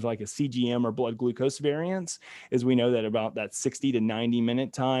like a CGM or blood glucose variance. Is we know that about that 60 to 90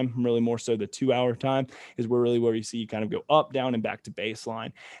 minute time, really more so the 2 hour time, is where you see you kind of go up, down, and back to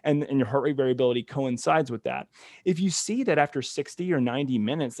baseline. And your heart rate variability coincides with that. If you see that after 60 or 90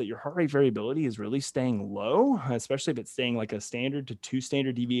 minutes that your heart rate variability is really staying low, especially if it's staying like a standard to 2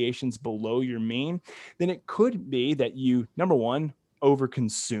 standard deviations below your mean, then it could be that you, number one,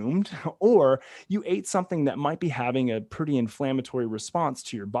 overconsumed, or you ate something that might be having a pretty inflammatory response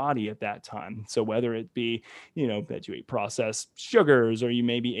to your body at that time. So whether it be, that you ate processed sugars, or you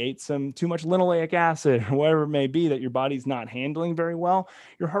maybe ate some too much linoleic acid, or whatever it may be that your body's not handling very well,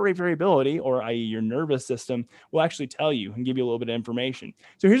 your heart rate variability, or i.e. your nervous system, will actually tell you and give you a little bit of information.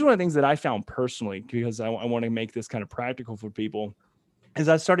 So here's one of the things that I found personally, because I want to make this kind of practical for people, is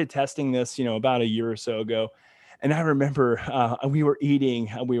I started testing this, about a year or so ago. And I remember we were eating,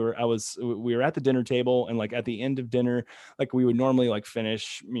 we were at the dinner table, and like at the end of dinner, like we would normally like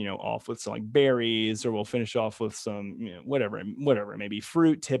finish, off with some like berries, or we'll finish off with some, whatever, maybe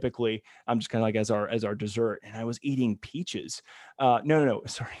fruit. Typically, I'm just kind of like as our dessert. And I was eating peaches. No,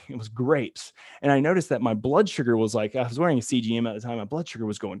 sorry, it was grapes. And I noticed that my blood sugar was like, I was wearing a CGM at the time. My blood sugar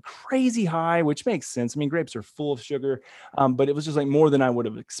was going crazy high, which makes sense. I mean, grapes are full of sugar, but it was just like more than I would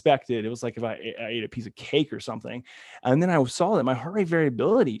have expected. It was like if I ate a piece of cake or something. And then I saw that my heart rate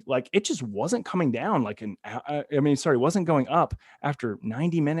variability, like it just wasn't coming down, wasn't going up after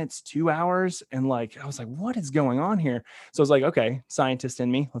 90 minutes, 2 hours. And like, I was like, what is going on here? So I was like, okay, scientist in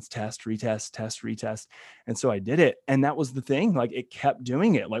me, let's test, retest. And so I did it. And that was the thing. Like it kept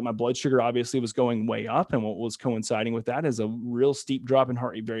doing it. Like my blood sugar obviously was going way up. And what was coinciding with that is a real steep drop in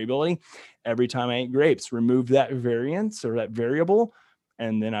heart rate variability. Every time I ate grapes, removed that variance or that variable,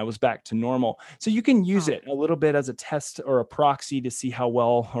 and then I was back to normal. So you can use it a little bit as a test or a proxy to see how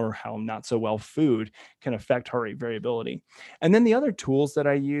well or how not so well food can affect heart rate variability. And then the other tools that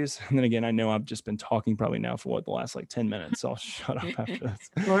I use, and then again, I know I've just been talking probably now for the last like 10 minutes. So I'll shut up after this.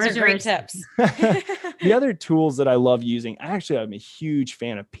 Those are great tips. The other tools that I love using, actually, I'm a huge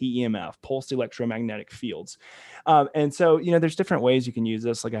fan of PEMF, pulsed electromagnetic fields. And so, there's different ways you can use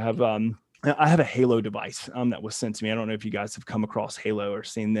this. Like I have a Halo device that was sent to me. I don't know if you guys have come across Halo or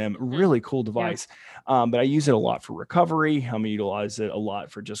seen them. Really cool device. Yeah. But I use it a lot for recovery. I'm utilize it a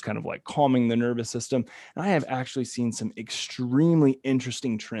lot for just kind of like calming the nervous system. And I have actually seen some extremely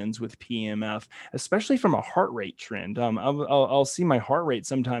interesting trends with PEMF, especially from a heart rate trend. I'll see my heart rate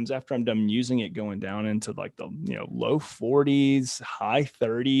sometimes after I'm done using it going down into like the low 40s, high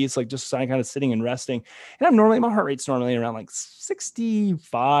 30s, like just kind of sitting and resting. And my heart rate's normally around like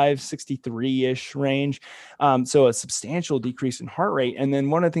 65, 63-ish range. So a substantial decrease in heart rate. And then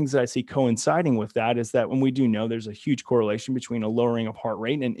one of the things that I see coinciding with that is that when we do know there's a huge correlation between a lowering of heart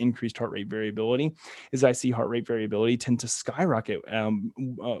rate and increased heart rate variability, is I see heart rate variability tend to skyrocket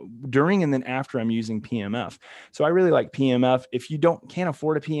during and then after I'm using PEMF. So I really like PEMF. If you can't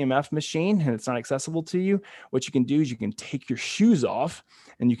afford a PEMF machine and it's not accessible to you, what you can do is you can take your shoes off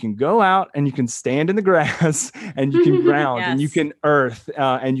and you can go out and you can stand in the grass and you can ground yes. and you can earth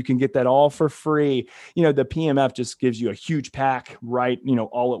and you can get that all for free. The PEMF just gives you a huge pack, right?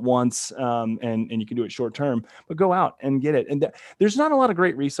 All at once, and you can do it short term, but go out and get it. And there's not a lot of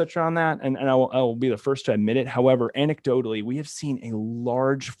great research on that. And I will be the first to admit it. However, anecdotally, we have seen a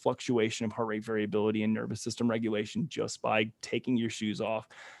large fluctuation of heart rate variability and nervous system regulation just by taking your shoes off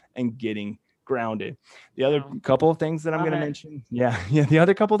and getting grounded. The other couple of things that I'm going to mention. The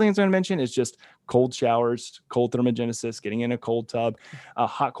other couple of things I'm going to mention is just cold showers, cold thermogenesis, getting in a cold tub,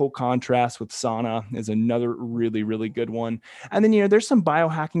 hot cold contrast with sauna is another really, really good one. And then, there's some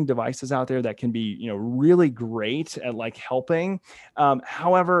biohacking devices out there that can be, really great at like helping.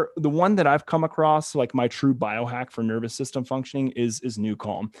 However, the one that I've come across, like my true biohack for nervous system functioning is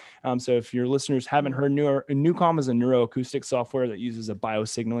NeuCalm. So if your listeners haven't heard, NeuCalm is a neuroacoustic software that uses a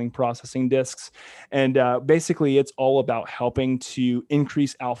biosignaling processing discs. And basically it's all about helping to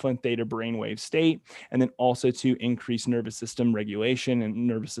increase alpha and theta brainwave state, and then also to increase nervous system regulation and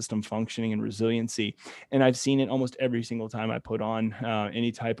nervous system functioning and resiliency. And I've seen it almost every single time I put on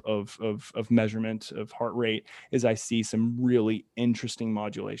any type of measurement of heart rate, is I see some really interesting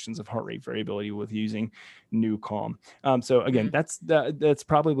modulations of heart rate variability with using NeuCalm. So again, that's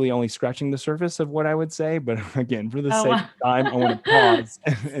probably only scratching the surface of what I would say, but again, for the sake of time, I want to pause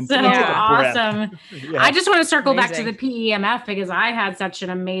and take a breath. awesome. Yeah. I just want to circle back to Amazing. the PEMF because I had such an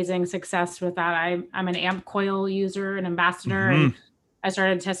amazing success with that. I'm an AMP coil user and ambassador, and I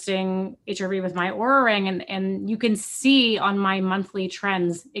started testing HRV with my Oura Ring, and you can see on my monthly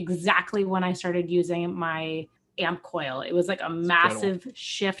trends exactly when I started using my AMP coil. It was like a massive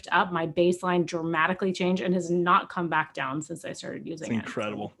shift up. My baseline dramatically changed and has not come back down since I started using It's it.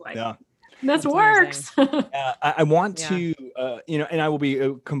 incredible. So, like, Yeah. this That's works. I want Yeah. to, and I will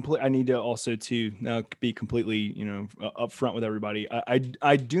be complete. I need to also to be completely, upfront with everybody.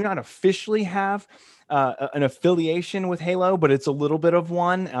 I do not officially have an affiliation with Halo, but it's a little bit of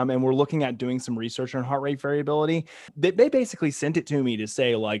one. And we're looking at doing some research on heart rate variability. They basically sent it to me to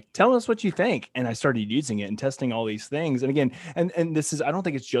say, like, tell us what you think. And I started using it and testing all these things. And again, and this is, I don't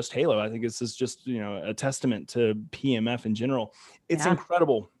think it's just Halo. I think this is just, a testament to PMF in general. It's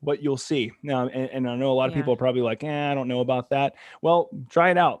incredible what you'll see. And I know a lot of people are probably like, I don't know about that. Well,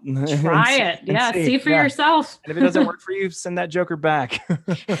 try it out. Try it. Yeah. See for yourself. And if it doesn't work for you, send that joker back.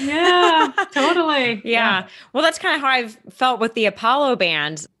 Yeah, totally. Yeah. Well, that's kind of how I've felt with the Apollo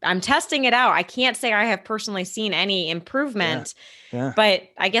band. I'm testing it out. I can't say I have personally seen any improvement, but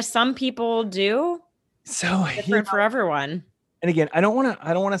I guess some people do. So different for everyone. And again, I don't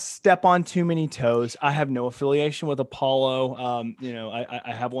want to step on too many toes. I have no affiliation with Apollo.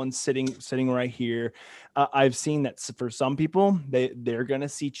 I have one sitting right here. I've seen that for some people, they're going to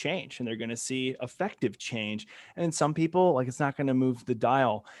see change and they're going to see effective change. And some people, like, it's not going to move the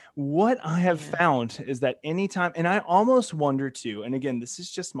dial. What I have found is that anytime, and I almost wonder too, and again, this is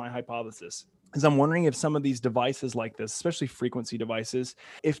just my hypothesis, is I'm wondering if some of these devices like this, especially frequency devices,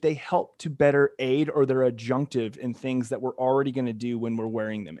 if they help to better aid or they're adjunctive in things that we're already going to do when we're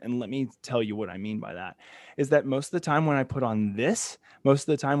wearing them. And let me tell you what I mean by that is that most of the time when I put on this, most of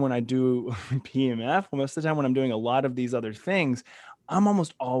the time when I do PMF, most of the time when I'm doing a lot of these other things, I'm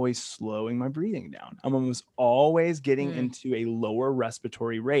almost always slowing my breathing down. I'm almost always getting into a lower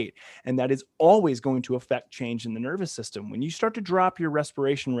respiratory rate. And that is always going to affect change in the nervous system. When you start to drop your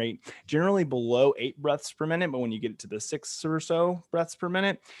respiration rate, generally below 8 breaths per minute, but when you get to the 6 or so breaths per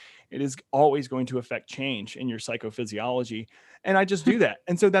minute, it is always going to affect change in your psychophysiology. And I just do that.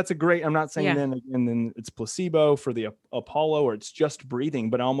 And so that's a great, I'm not saying then it's placebo for the Apollo or it's just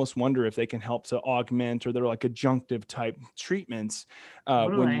breathing, but I almost wonder if they can help to augment or they're like adjunctive type treatments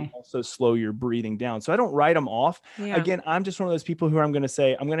when you also slow your breathing down. So I don't write them off. Again, I'm just one of those people who I'm going to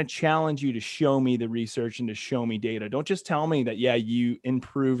say, I'm going to challenge you to show me the research and to show me data. Don't just tell me that, you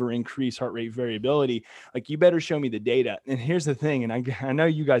improve or increase heart rate variability. Like, you better show me the data. And here's the thing, and I know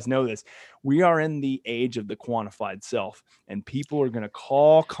you guys know this, we are in the age of the quantified self, and people are going to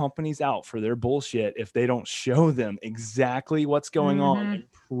call companies out for their bullshit if they don't show them exactly what's going on,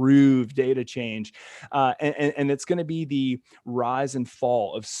 improve data change. And it's going to be the rise and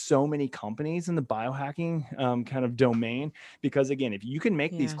fall of so many companies in the biohacking kind of domain. Because again, if you can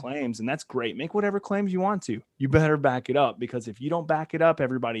make these claims, and that's great, make whatever claims you want to, you better back it up, because if you don't back it up,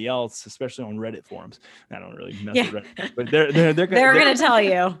 everybody else, especially on Reddit forums, I don't really mess with Reddit, but they're going to tell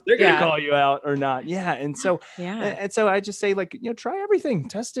you, they're going to call you out or not. And so I just say, like, try everything,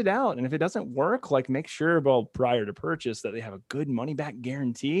 test it out. And if it doesn't work, like, make sure, prior to purchase, that they have a good money back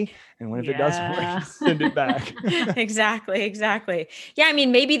guarantee. And when if it doesn't work, send it back. Exactly. Yeah. I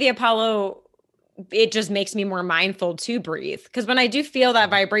mean, maybe the Apollo, it just makes me more mindful to breathe. Because when I do feel that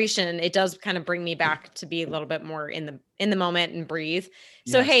vibration, it does kind of bring me back to be a little bit more in the moment and breathe.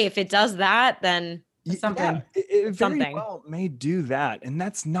 So, hey, if it does that, then something. It very well may do that. And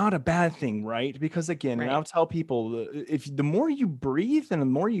that's not a bad thing, right? Because again, and I'll tell people, if the more you breathe and the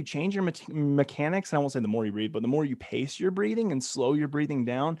more you change your mechanics, and I won't say the more you breathe, but the more you pace your breathing and slow your breathing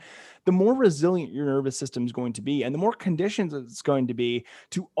down, the more resilient your nervous system is going to be, and the more conditions it's going to be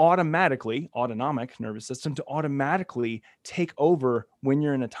to autonomic nervous system to automatically take over when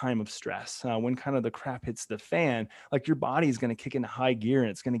you're in a time of stress, when kind of the crap hits the fan. Like, your body is going to kick into high gear and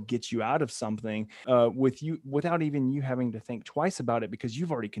it's going to get you out of something without even you having to think twice about it, because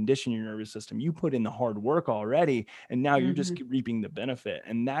you've already conditioned your nervous system. You put in the hard work already, and now you're just reaping the benefit.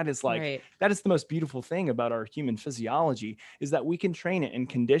 And that is that is the most beautiful thing about our human physiology, is that we can train it and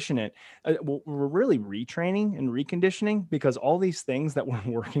condition it. We're really retraining and reconditioning, because all these things that we're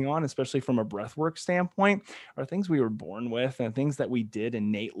working on, especially from a breathwork standpoint, are things we were born with and things that we did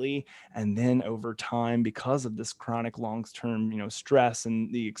innately. And then over time, because of this chronic long-term, stress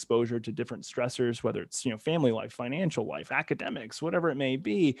and the exposure to different stressors, whether it's, family life, financial life, academics, whatever it may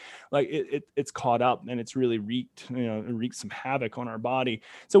be, like it's caught up and it's really wreaked some havoc on our body.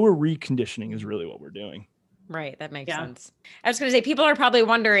 So we're reconditioning is really what we're doing. Right. That makes sense. I was going to say, people are probably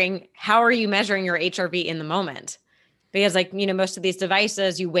wondering, how are you measuring your HRV in the moment? Because like, most of these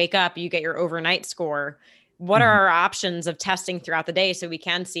devices, you wake up, you get your overnight score. What are our options of testing throughout the day so we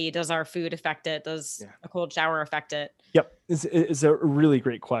can see, does our food affect it? Does a cold shower affect it? Yep, is a really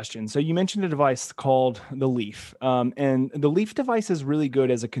great question. So you mentioned a device called the Leaf, and the Leaf device is really good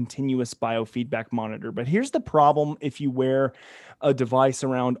as a continuous biofeedback monitor. But here's the problem if you wear a device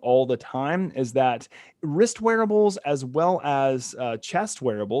around all the time, is that wrist wearables as well as chest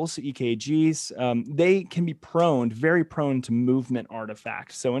wearables, EKGs, they can be very prone to movement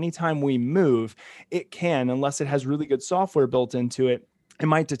artifacts. So anytime we move, it can, unless it has really good software built into it, it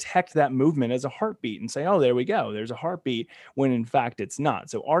might detect that movement as a heartbeat and say, oh, there we go, there's a heartbeat, when in fact it's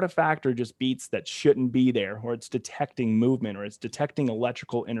not. So artifact are just beats that shouldn't be there, or it's detecting movement, or it's detecting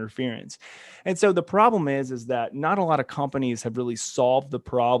electrical interference. And so the problem is that not a lot of companies have really solved the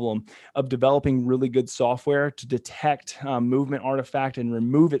problem of developing really good software to detect movement artifact and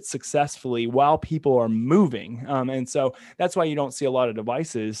remove it successfully while people are moving. And so that's why you don't see a lot of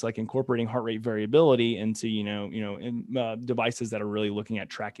devices like incorporating heart rate variability into, devices that are really looking at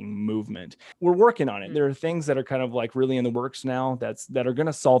tracking movement. We're working on it. There are things that are kind of like really in the works now that are going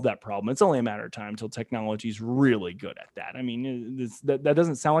to solve that problem. It's only a matter of time until technology is really good at that. I mean, that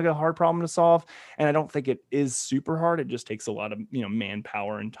doesn't sound like a hard problem to solve, and I don't think it is super hard. It just takes a lot of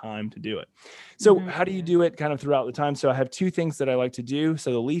manpower and time to do it. So how do you do it kind of throughout the time? So I have two things that I like to do.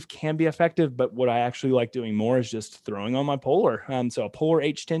 So the Leaf can be effective, but what I actually like doing more is just throwing on my Polar. So a Polar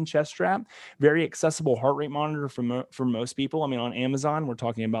H10 chest strap, very accessible heart rate monitor for most people. I mean, on Amazon, we're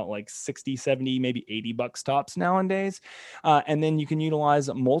talking about like 60, 70, maybe $80 tops nowadays. And then you can utilize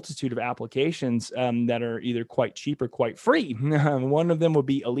a multitude of applications that are either quite cheap or quite free. One of them would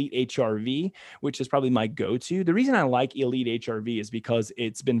be Elite HRV, which is probably my go-to. The reason I like Elite HRV is because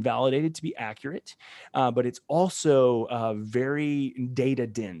it's been validated to be accurate, but it's also very data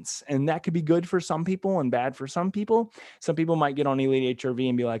dense. And that could be good for some people and bad for some people. Some people might get on Elite HRV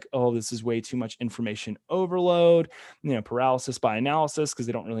and be like, oh, this is way too much information overload, paralysis by analysis, because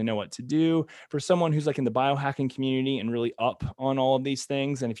they don't really know what to do. For someone who's like in the biohacking community and really up on all of these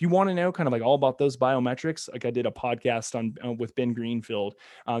things, and if you want to know kind of like all about those biometrics, like I did a podcast on with Ben Greenfield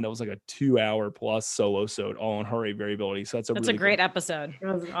that was like a 2-hour plus solo sode all on heart rate variability. So that's a great episode. It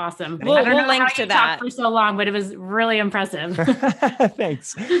was awesome. We'll link to that for so long, but it was really impressive.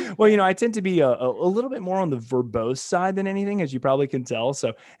 Thanks. Well, I tend to be a little bit more on the verbose side than anything, as you probably can tell.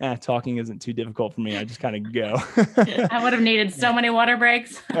 So talking isn't too difficult for me. I just kind of go. I would have needed so many water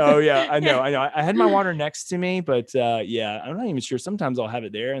breaks. Oh yeah, I know. I had my water next to me, but yeah, I'm not even sure. Sometimes I'll have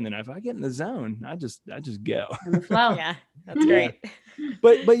it there, and then if I get in the zone, I just go. In the flow. Yeah, that's great.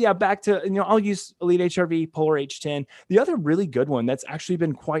 But yeah, back to, I'll use Elite HRV, Polar H10. The other really good one that's actually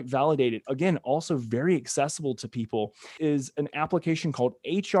been quite validated, again, also very accessible to people, is an application called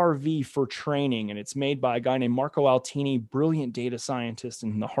HRV for Training. And it's made by a guy named Marco Altini, brilliant data scientist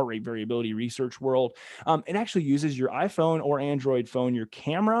in the heart rate variability research world. It actually uses your iPhone or Android phone, your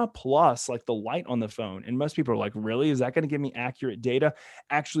camera, plus like the light on the phone. And most people are like, really? Is that going to give me accurate data?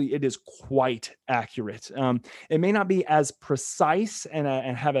 Actually, it is quite accurate. It may not be as precise and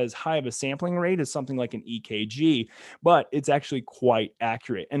have as high of a sampling rate as something like an EKG, but it's actually quite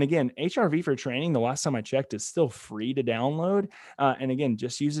accurate. And again, HRV for Training, the last time I checked, is still free to download. And again,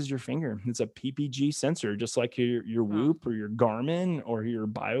 just uses your finger. It's a PPG sensor, just like your Whoop or your Garmin or your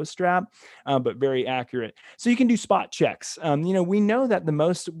BioStrap, but very accurate. So you can do spot checks. We know that the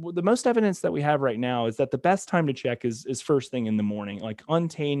most evidence that we have right now is that the best time to check is first thing in the morning, like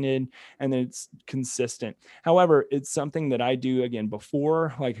untainted, and then it's consistent. However, it's something that I do again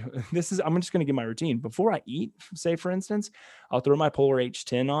before, like I'm just going to give my routine before I eat. Say for instance, I'll throw my Polar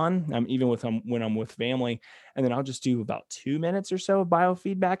H10 on, even when I'm with family, and then I'll just do about 2 minutes or so of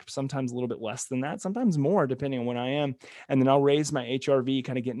biofeedback, sometimes a little bit less than that, sometimes more, depending on when I am. And then I'll raise my HRV,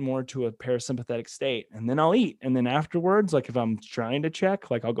 kind of getting more to a parasympathetic state. And then I'll eat. And then afterwards, like if I'm trying to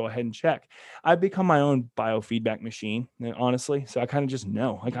check, like I'll go ahead and check. I've become my own biofeedback machine, honestly. So I kind of just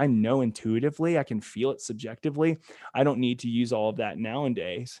know, like I know intuitively, I can feel it subjectively. I don't need to use all of that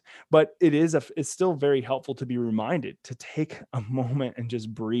nowadays, but it's still very helpful to be reminded to take a moment and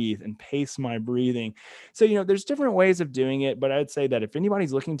just breathe and pace my breathing. So, there's different ways of doing it, but I'd say that if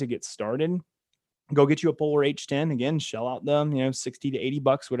anybody's looking to get started, go get you a Polar H10. Again, shell out them, $60 to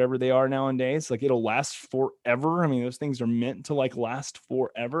 $80, whatever they are nowadays. Like it'll last forever. I mean, those things are meant to like last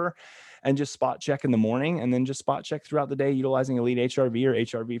forever. And just spot check in the morning, and then just spot check throughout the day utilizing Elite HRV or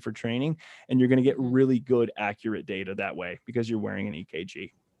HRV for Training. And you're going to get really good, accurate data that way because you're wearing an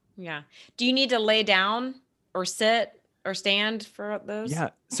EKG. Yeah. Do you need to lay down or sit or stand for those? Yeah.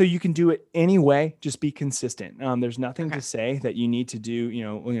 So you can do it anyway, just be consistent. There's nothing Okay. to say that you need to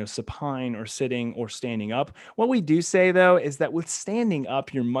do, supine or sitting or standing up. What we do say though, is that with standing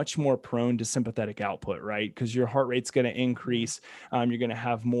up, you're much more prone to sympathetic output, right? Because your heart rate's going to increase. You're going to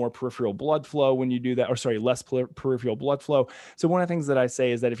have more peripheral blood flow when you do that, or sorry, less peripheral blood flow. So one of the things that I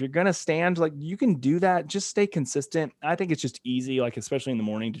say is that if you're going to stand, like you can do that, just stay consistent. I think it's just easy, like, especially in the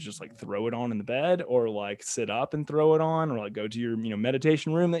morning to just like throw it on in the bed or like sit up and throw it on, or like go to your,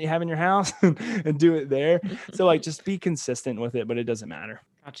 meditation room that you have in your house and do it there. So like just be consistent with it, but it doesn't matter.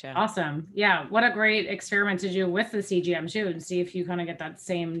 Gotcha. Awesome. Yeah. What a great experiment to do with the CGM too, and see if you kind of get that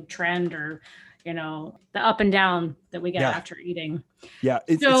same trend or, the up and down that we get after eating. Yeah.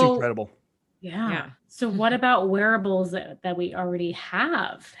 It's incredible. Yeah. So what about wearables that we already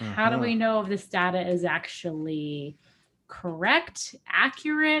have? How do we know if this data is actually correct,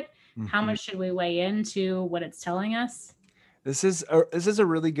 accurate? How much should we weigh into what it's telling us? This is a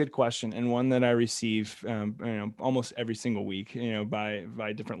really good question, and one that I receive, almost every single week,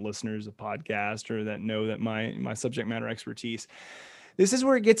 by different listeners of podcast or that know that my subject matter expertise. This is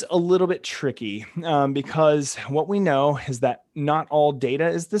where it gets a little bit tricky because what we know is that not all data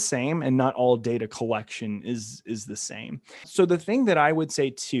is the same and not all data collection is the same. So the thing that I would say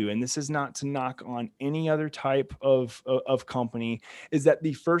too, and this is not to knock on any other type of company, is that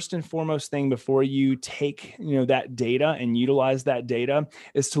the first and foremost thing before you take that data and utilize that data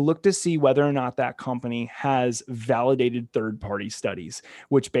is to look to see whether or not that company has validated third-party studies,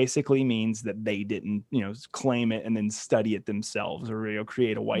 which basically means that they didn't claim it and then study it themselves or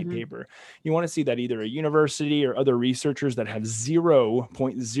create a white paper. You want to see that either a university or other researchers that have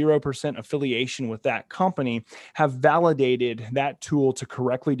 0.0% affiliation with that company have validated that tool to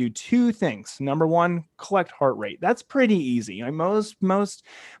correctly do two things. Number one, collect heart rate. That's pretty easy. Most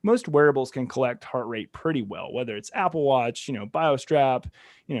wearables can collect heart rate pretty well, whether it's Apple Watch, BioStrap,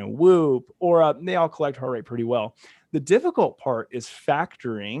 Whoop, or they all collect heart rate pretty well. The difficult part is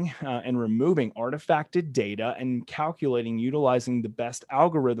factoring and removing artifacted data and calculating, utilizing the best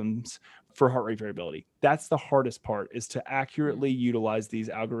algorithms for heart rate variability. That's the hardest part, is to accurately utilize these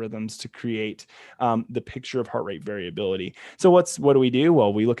algorithms to create the picture of heart rate variability. So what do we do?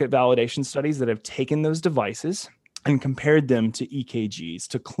 Well, we look at validation studies that have taken those devices and compared them to EKGs,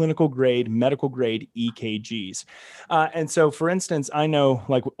 to clinical grade, medical grade EKGs. And so, for instance, I know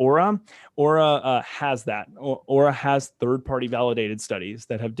like Oura has that. Oura has third-party validated studies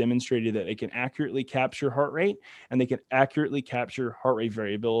that have demonstrated that it can accurately capture heart rate and they can accurately capture heart rate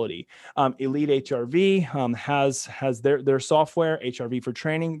variability. Elite HRV has their software, HRV for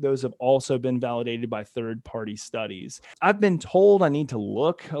training. Those have also been validated by third-party studies. I've been told I need to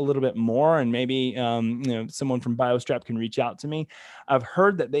look a little bit more, and maybe someone from BioStrap can reach out to me. I've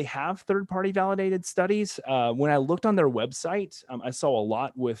heard that they have third-party validated studies. When I looked on their website, I saw a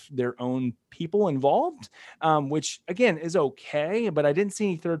lot with their own people involved, which again is okay, but I didn't see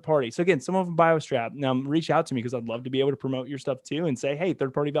any third party. So again, someone from BioStrap, reach out to me because I'd love to be able to promote your stuff too and say, hey,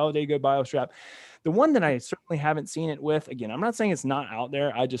 third party validated, go BioStrap. The one that I certainly haven't seen it with, again, I'm not saying it's not out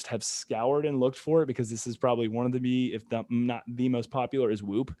there. I just have scoured and looked for it because this is probably one of if not the most popular, is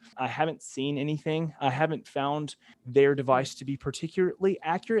Whoop. I haven't seen anything. I haven't found their device to be particularly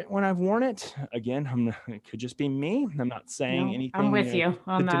accurate when I've worn it. Again, it could just be me. I'm not saying anything. I'm with you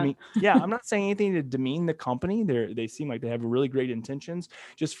on that. Yeah, I'm not saying anything to demean the company. They seem like they have really great intentions.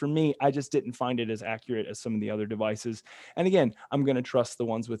 Just for me, I just didn't find it as accurate as some of the other devices. And again, I'm going to trust the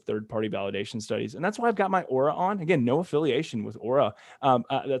ones with third-party validation studies. And that's why I've got my Oura on. Again, no affiliation with Oura.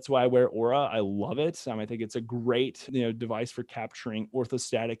 That's why I wear Oura. I love it. I think it's a great device for capturing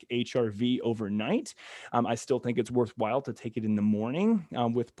orthostatic HRV overnight. I still think it's worthwhile to take it in the morning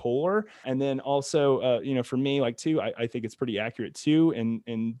with Polar. And then also, for me, like too, I think it's pretty accurate too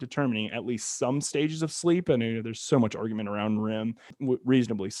in determining at least some stages of sleep. And there's so much argument around REM,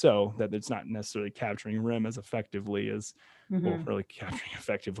 reasonably so, that it's not necessarily capturing REM as effectively as well, really capturing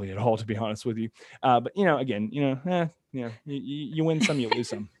effectively at all, to be honest with you. But again, you win some, you lose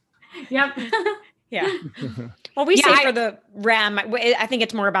some. Yep. Yeah. Well, we say for the REM, I think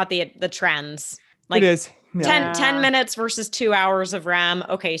it's more about the trends. Like it is. Yeah. 10 minutes versus 2 hours of REM.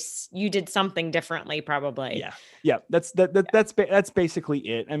 Okay, you did something differently, probably. Yeah. That's basically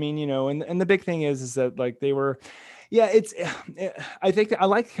it. I mean, and the big thing is that like they were. Yeah, I think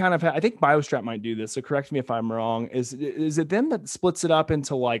BioStrap might do this. So correct me if I'm wrong. Is it them that splits it up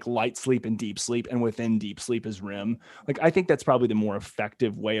into like light sleep and deep sleep, and within deep sleep is REM? Like I think that's probably the more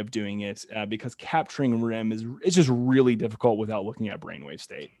effective way of doing it because capturing REM is just really difficult without looking at brainwave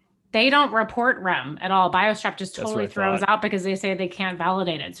state. They don't report REM at all. BioStrap just That's totally what I throws thought. out because they say they can't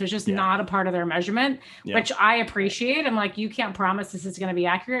validate it. So it's just Yeah. not a part of their measurement, Yeah. which I appreciate. I'm like, you can't promise this is going to be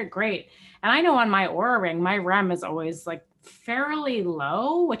accurate. Great. And I know on my Oura Ring, my REM is always like fairly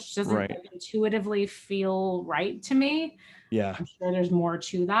low, which doesn't Right. like, intuitively feel right to me. Yeah. I'm sure there's more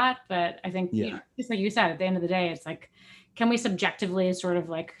to that, but I think Yeah. just like you said, at the end of the day, it's like, can we subjectively sort of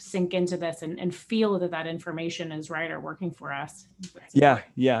like sink into this and feel that that information is right or working for us? Yeah.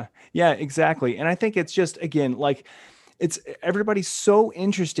 Yeah. Yeah, exactly. And I think it's just, again, like, it's everybody's so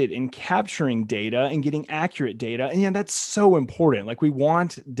interested in capturing data and getting accurate data. And yeah, that's so important. Like, we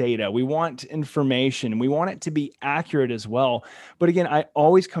want data, we want information, we want it to be accurate as well. But again, I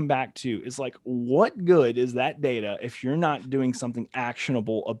always come back to is like, what good is that data if you're not doing something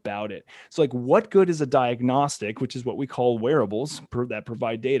actionable about it? So like, what good is a diagnostic, which is what we call wearables that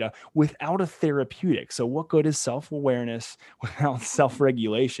provide data, without a therapeutic? So what good is self-awareness without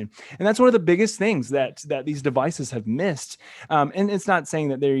self-regulation? And that's one of the biggest things that these devices have missed. And it's not saying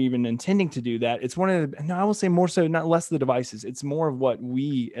that they're even intending to do that. It's one of the, no, I will say more so, not less the devices. It's more of what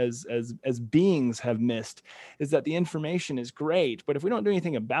we as beings have missed, is that the information is great, but if we don't do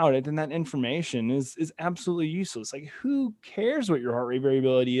anything about it, then that information is absolutely useless. Like, who cares what your heart rate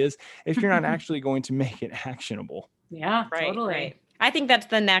variability is if you're not actually going to make it actionable? Yeah, Right, totally. right. I think that's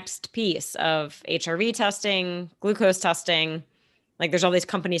the next piece of HRV testing, glucose testing. Like, there's all these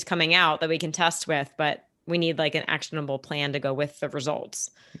companies coming out that we can test with, but we need like an actionable plan to go with the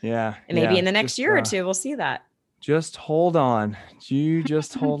results. Yeah. And maybe yeah, in the next just, year or two, we'll see that. Just hold on. You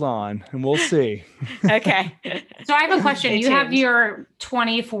just hold on and we'll see. Okay. So I have a question. Stay You have tuned. your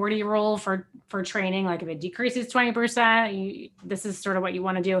 20-40 rule for training. Like if it decreases 20%, this is sort of what you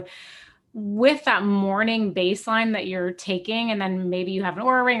want to do. With that morning baseline that you're taking, and then maybe you have an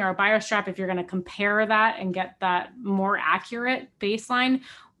Oura Ring or a BioStrap, if you're going to compare that and get that more accurate baseline,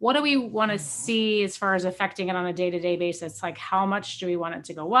 what do we want to see as far as affecting it on a day-to-day basis? Like, how much do we want it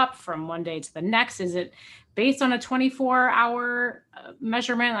to go up from one day to the next? Is it based on a 24-hour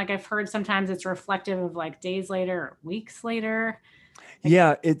measurement? Like, I've heard sometimes it's reflective of like days later or weeks later.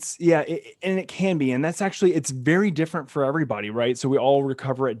 Yeah, and it can be. And that's actually, it's very different for everybody, right? So we all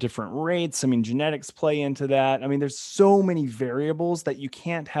recover at different rates. I mean, genetics play into that. I mean, there's so many variables that you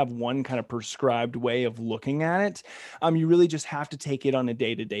can't have one kind of prescribed way of looking at it. You really just have to take it on a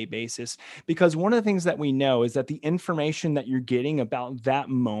day-to-day basis, because one of the things that we know is that the information that you're getting about that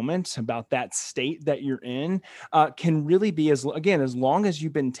moment, about that state that you're in, can really be, as long as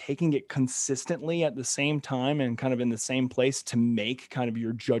you've been taking it consistently at the same time and kind of in the same place to make kind of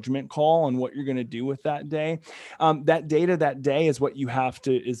your judgment call on what you're going to do with that day. That data that day is what you have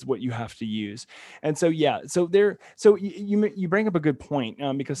to use. And so, you bring up a good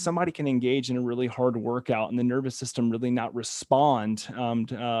point, because somebody can engage in a really hard workout and the nervous system really not respond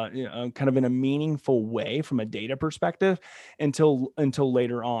kind of in a meaningful way from a data perspective until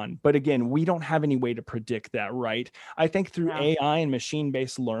later on. But again, we don't have any way to predict that, right? I think through AI and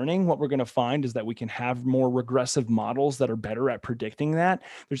machine-based learning, what we're going to find is that we can have more regressive models that are better at predicting that.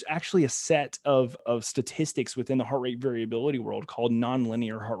 There's actually a set of statistics within the heart rate variability world called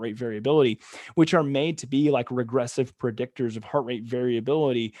nonlinear heart rate variability, which are made to be like regressive predictors of heart rate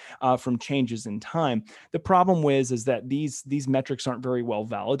variability from changes in time. The problem is that these metrics aren't very well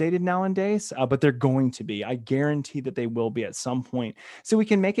validated nowadays, but they're going to be. I guarantee that they will be at some point. So we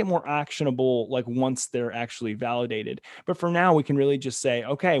can make it more actionable, like once they're actually validated. But for now, we can really just say,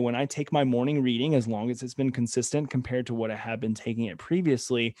 okay, when I take my morning reading, as long as it's been consistent compared to what I have been taking it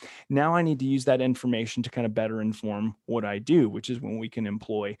previously, now I need to use that information to kind of better inform what I do, which is when we can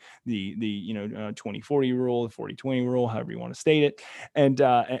employ the 20-40 rule, the 40-20 rule, however you want to state it. And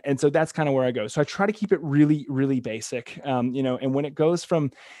so that's kind of where I go. So I try to keep it really, really basic, and when it goes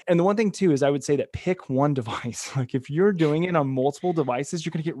from, and the one thing too, is I would say that pick one device. Like if you're doing it on multiple devices,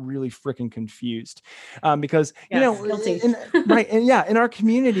 you're going to get really freaking confused, because, right. And in our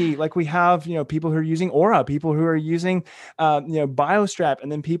community, like we have, people who are using Oura, people who are using, BioStrap,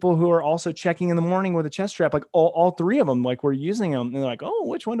 and then people who are also checking in the morning with a chest strap, like all three of them, like we're using them. And they're like, oh,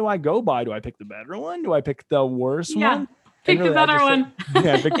 which one do I go by? Do I pick the better one? Do I pick the worse one? Pick the better one.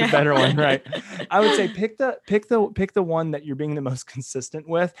 Pick the better one, right? I would say pick the one that you're being the most consistent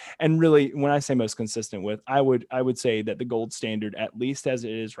with. And really, when I say most consistent with, I would say that the gold standard, at least as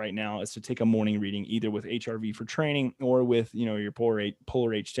it is right now, is to take a morning reading either with HRV for training or with your Polar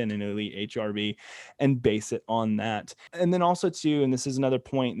H10 and Elite HRV, and base it on that. And then also too, and this is another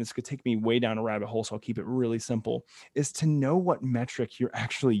point, and this could take me way down a rabbit hole, so I'll keep it really simple, is to know what metric you're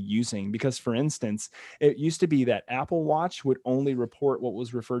actually using. Because for instance, it used to be that Apple Watch watch would only report what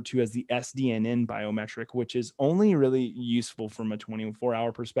was referred to as the SDNN biometric, which is only really useful from a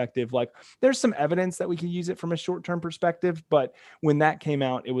 24-hour perspective. Like there's some evidence that we could use it from a short-term perspective, but when that came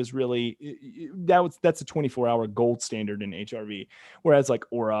out, it was really, that's a 24-hour gold standard in HRV. Whereas like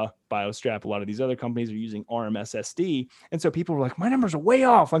Aura, BioStrap, a lot of these other companies are using RMSSD. And so people were like, my numbers are way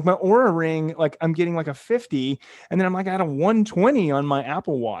off. Like my Aura ring, like I'm getting like a 50. And then I'm like, I had a 120 on my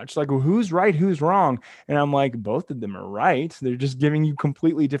Apple Watch. Like, well, who's right? Who's wrong? And I'm like, both of them are right. They're just giving you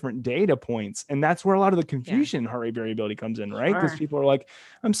completely different data points. And that's where a lot of the confusion, heart rate variability comes in, right? Because people are like,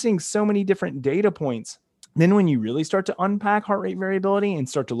 I'm seeing so many different data points. Then when you really start to unpack heart rate variability and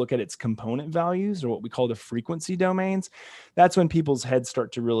start to look at its component values, or what we call the frequency domains, that's when people's heads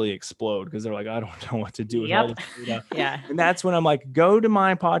start to really explode, because they're like, I don't know what to do with all this data. Yeah. And that's when I'm like, go to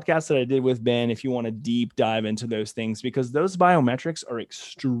my podcast that I did with Ben if you want to deep dive into those things, because those biometrics are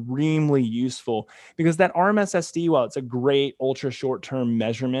extremely useful. Because that RMSSD, while it's a great ultra short-term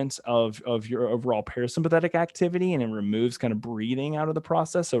measurement of your overall parasympathetic activity, and it removes kind of breathing out of the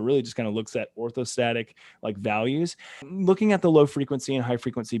process, so it really just kind of looks at orthostatic like values, looking at the low frequency and high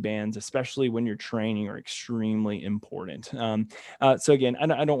frequency bands, especially when you're training, are extremely important. So again,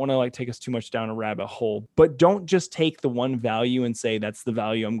 I don't want to like take us too much down a rabbit hole, but don't just take the one value and say that's the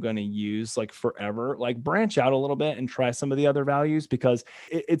value I'm going to use like forever. Like branch out a little bit and try some of the other values, because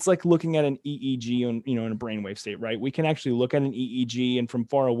it's like looking at an EEG on, you know, in a brainwave state, right? We can actually look at an EEG and from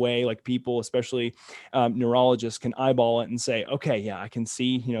far away, like people, especially neurologists, can eyeball it and say, okay, yeah, I can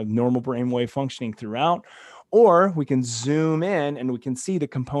see, you know, normal brainwave functioning throughout. Or we can zoom in and we can see the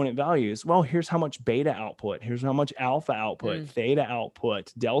component values. Well, here's how much beta output, here's how much alpha output, theta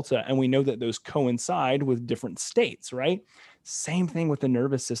output, delta. And we know that those coincide with different states, right? Same thing with the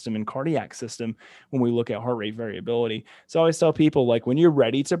nervous system and cardiac system when we look at heart rate variability. So I always tell people, like, when you're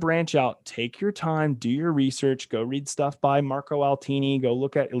ready to branch out, take your time, do your research, go read stuff by Marco Altini, go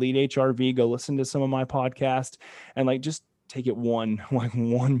look at Elite HRV, go listen to some of my podcasts, and like just take it one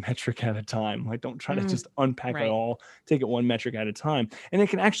metric at a time. Like, don't try to just unpack it all. Take it one metric at a time. And it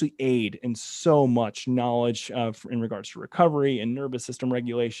can actually aid in so much knowledge in regards to recovery and nervous system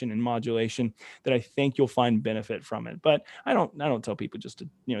regulation and modulation, that I think you'll find benefit from it. But I don't tell people just to,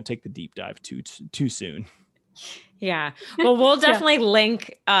 you know, take the deep dive too soon. Yeah. Well, we'll definitely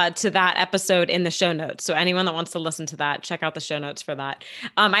link to that episode in the show notes. So anyone that wants to listen to that, check out the show notes for that.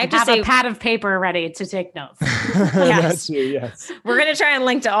 I have a pad of paper ready to take notes. That's true, yes. We're going to try and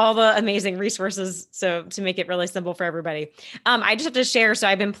link to all the amazing resources, so to make it really simple for everybody. I just have to share. So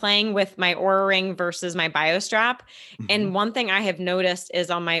I've been playing with my Aura Ring versus my BioStrap. And one thing I have noticed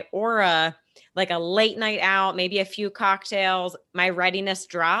is on my Aura, like a late night out, maybe a few cocktails, my readiness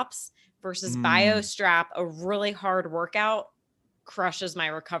drops. Versus BioStrap, a really hard workout crushes my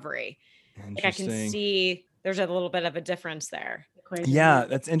recovery. Like I can see there's a little bit of a difference there. Yeah,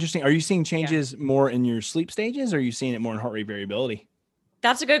 that's interesting. Are you seeing changes more in your sleep stages, or are you seeing it more in heart rate variability?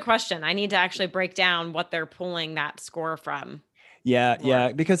 That's a good question. I need to actually break down what they're pulling that score from.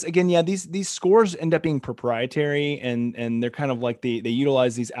 Yeah. Because again, these scores end up being proprietary, and they're kind of like they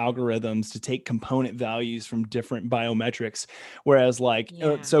utilize these algorithms to take component values from different biometrics. Whereas like,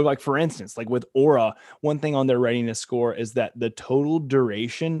 so like for instance, like with Aura, one thing on their readiness score is that the total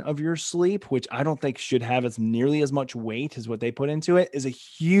duration of your sleep, which I don't think should have as nearly as much weight as what they put into it, is a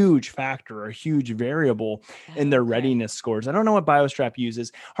huge factor, a huge variable in their readiness scores. I don't know what BioStrap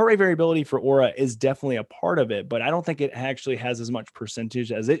uses. Heart rate variability for Aura is definitely a part of it, but I don't think it actually has as much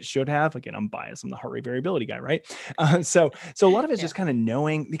percentage as it should have. Again, I'm biased. I'm the heart rate variability guy, right? So a lot of it's just kind of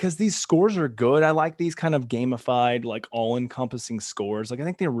knowing, because these scores are good. I like these kind of gamified, like all-encompassing scores. Like I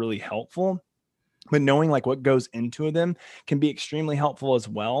think they're really helpful. But knowing like what goes into them can be extremely helpful as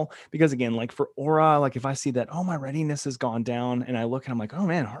well. Because again, like for Aura, like if I see that, oh, my readiness has gone down, and I look and I'm like, oh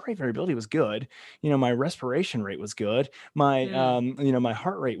man, heart rate variability was good. You know, my respiration rate was good. My, my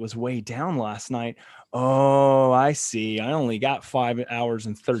heart rate was way down last night. Oh, I see. I only got 5 hours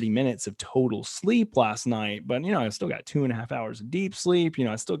and 30 minutes of total sleep last night, but I still got 2.5 hours of deep sleep.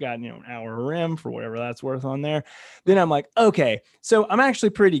 I still got, an hour of REM for whatever that's worth on there. Then I'm like, okay, so I'm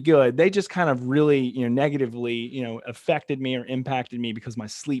actually pretty good. They just kind of really, negatively, affected me or impacted me because my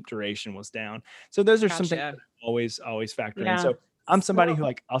sleep duration was down. So those are some things that I always factor in. So I'm somebody who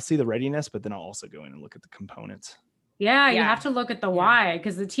I'll see the readiness, but then I'll also go in and look at the components. Yeah, you have to look at the why,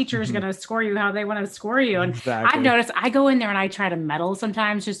 because the teacher is going to score you how they want to score you. And I've noticed I go in there and I try to meddle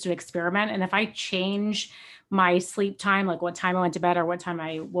sometimes just to experiment. And if I change my sleep time, like what time I went to bed or what time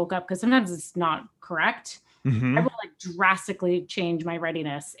I woke up, because sometimes it's not correct, Mhm. I will like drastically change my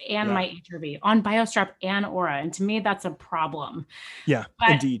readiness and Yeah. my HRV on BioStrap and Aura. And to me, that's a problem. Yeah,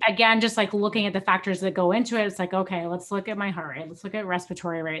 But indeed. again, just like looking at the factors that go into it, it's like, okay, let's look at my heart rate. Let's look at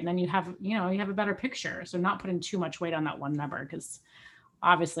respiratory rate. And then you have a better picture. So not putting too much weight on that one number, because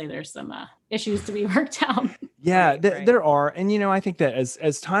obviously there's some issues to be worked out. Yeah, Right. there are. And, I think that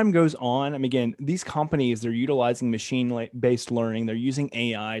as time goes on, I mean, again, these companies, they're utilizing machine-based learning. They're using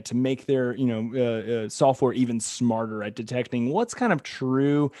AI to make their, software even smarter at detecting what's kind of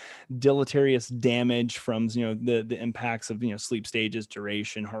true deleterious damage from, the impacts of, sleep stages,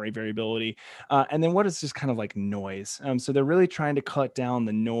 duration, heart rate variability, and then what is just kind of like noise. So they're really trying to cut down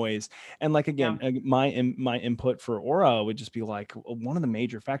the noise. And like, again, my input for Aura would just be like, one of the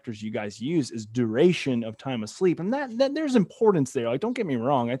major factors you guys use is duration of time of sleep, and that there's importance there. Like, don't get me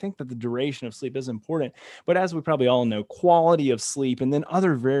wrong, I think that the duration of sleep is important, but as we probably all know, quality of sleep and then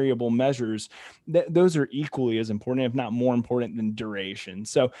other variable measures, those are equally as important, if not more important, than duration.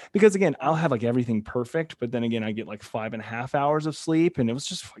 So because again, I'll have like everything perfect, but then again, I get like 5.5 hours of sleep, and it was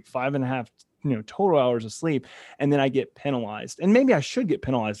just like 5.5 total hours of sleep, and then I get penalized. And maybe I should get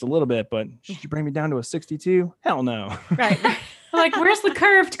penalized a little bit, but should you bring me down to a 62? Hell no. Right. Like, where's the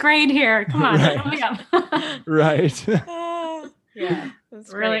curved grade here? Come on. Right. Right. Yeah.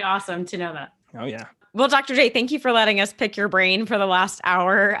 That's Really great. awesome to know that. Oh yeah. Well, Dr. J, thank you for letting us pick your brain for the last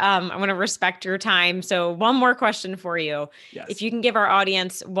hour. I want to respect your time. So one more question for you. Yes. If you can give our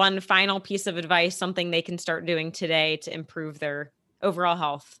audience one final piece of advice, something they can start doing today to improve their overall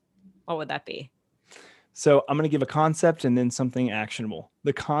health, what would that be? So I'm going to give a concept and then something actionable.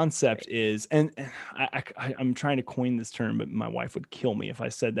 The concept is, and I'm trying to coin this term, but my wife would kill me if I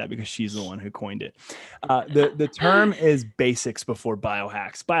said that because she's the one who coined it. The term is basics before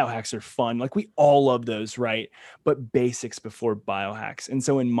biohacks. Biohacks are fun. Like, we all love those, right? But basics before biohacks. And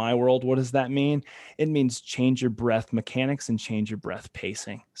so in my world, what does that mean? It means change your breath mechanics and change your breath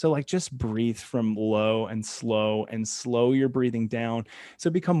pacing. So like, just breathe from low and slow your breathing down. So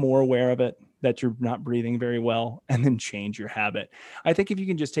become more aware of it, that you're not breathing very well, and then change your habit. I think if you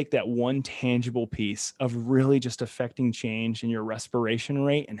can just take that one tangible piece of really just affecting change in your respiration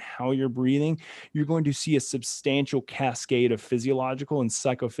rate and how you're breathing, you're going to see a substantial cascade of physiological and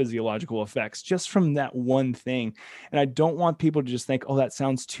psychophysiological effects just from that one thing. And I don't want people to just think, oh, that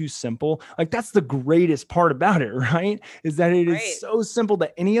sounds too simple. Like, that's the greatest part about it, right? Is that it is so simple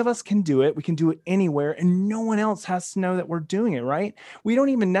that any of us can do it. We can do it anywhere, and no one else has to know that we're doing it, right? We don't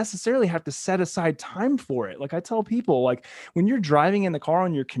even necessarily have to set aside time for it. Like, I tell people, like, when you're driving in the car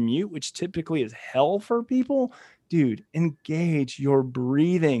on your commute, which typically is hell for people, dude, engage your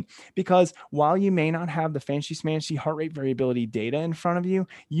breathing, because while you may not have the fancy smancy heart rate variability data in front of you,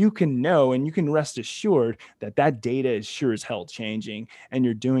 you can know, and you can rest assured that that data is sure as hell changing, and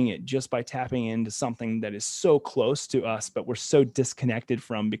you're doing it just by tapping into something that is so close to us, but we're so disconnected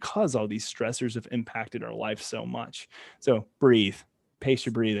from because all these stressors have impacted our life so much. So breathe. Pace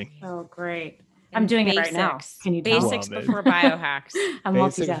your breathing. Oh, great. I'm doing it right now. Can you tell? Basics before biohacks. I'm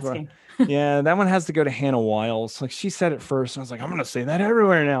multitasking. Yeah, that one has to go to Hannah Wiles. Like, she said it first. I was like, I'm going to say that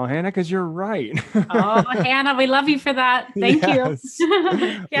everywhere now, Hannah, because you're right. Oh, Hannah, we love you for that. Thank you.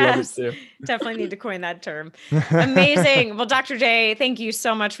 Yes, definitely need to coin that term. Amazing. Well, Dr. J, thank you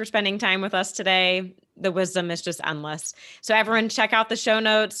so much for spending time with us today. The wisdom is just endless. So everyone, check out the show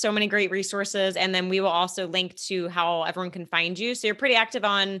notes. So many great resources. And then we will also link to how everyone can find you. So you're pretty active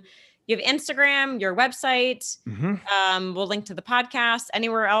on, you have Instagram, your website. We'll link to the podcast.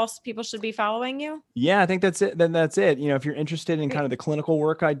 Anywhere else people should be following you? Yeah, I think that's it. Then that's it. If you're interested in kind of the clinical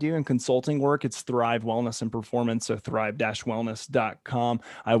work I do and consulting work, it's Thrive Wellness and Performance. So thrive-wellness.com.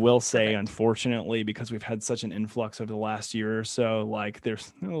 I will say, unfortunately, because we've had such an influx over the last year or so, like,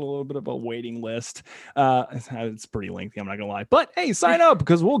 there's a little bit of a waiting list. It's pretty lengthy, I'm not gonna lie, but hey, sign up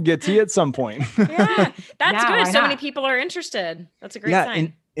because we'll get to you at some point. Yeah, that's good. So many people are interested. That's a great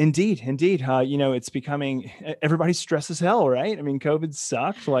sign. Indeed. It's becoming, everybody's stressed as hell, right? I mean, COVID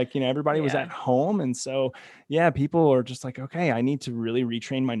sucked. Like, everybody was at home. And so, people are just like, okay, I need to really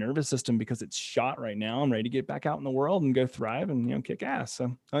retrain my nervous system because it's shot right now. I'm ready to get back out in the world and go thrive and, kick ass.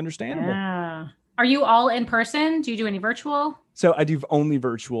 So understandable. Yeah. Are you all in person? Do you do any virtual? So I do only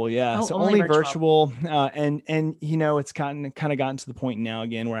virtual. Yeah. Oh, so only virtual. And it's kind of gotten to the point now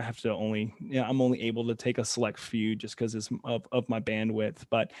again where I have to I'm only able to take a select few just because of my bandwidth.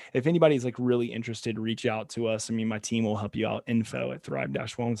 But if anybody's like really interested, reach out to us. I mean, my team will help you out.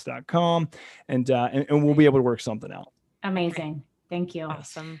 info@thrive-wellness.com. And we'll be able to work something out. Amazing. Thank you.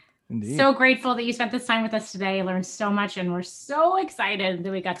 Awesome. Indeed. So grateful that you spent this time with us today. I learned so much, and we're so excited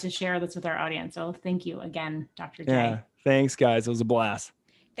that we got to share this with our audience. So thank you again, Dr. J. Yeah. Thanks, guys. It was a blast.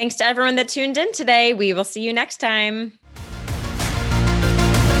 Thanks to everyone that tuned in today. We will see you next time.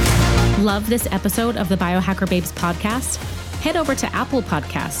 Love this episode of the Biohacker Babes podcast? Head over to Apple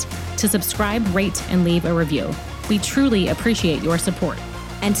Podcasts to subscribe, rate, and leave a review. We truly appreciate your support.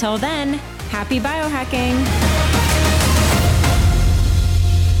 Until then, happy biohacking.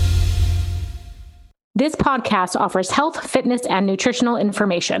 This podcast offers health, fitness, and nutritional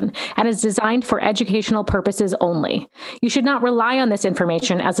information and is designed for educational purposes only. You should not rely on this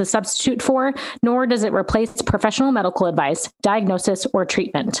information as a substitute for, nor does it replace professional medical advice, diagnosis, or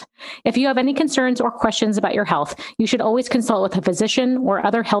treatment. If you have any concerns or questions about your health, you should always consult with a physician or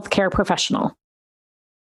other healthcare professional.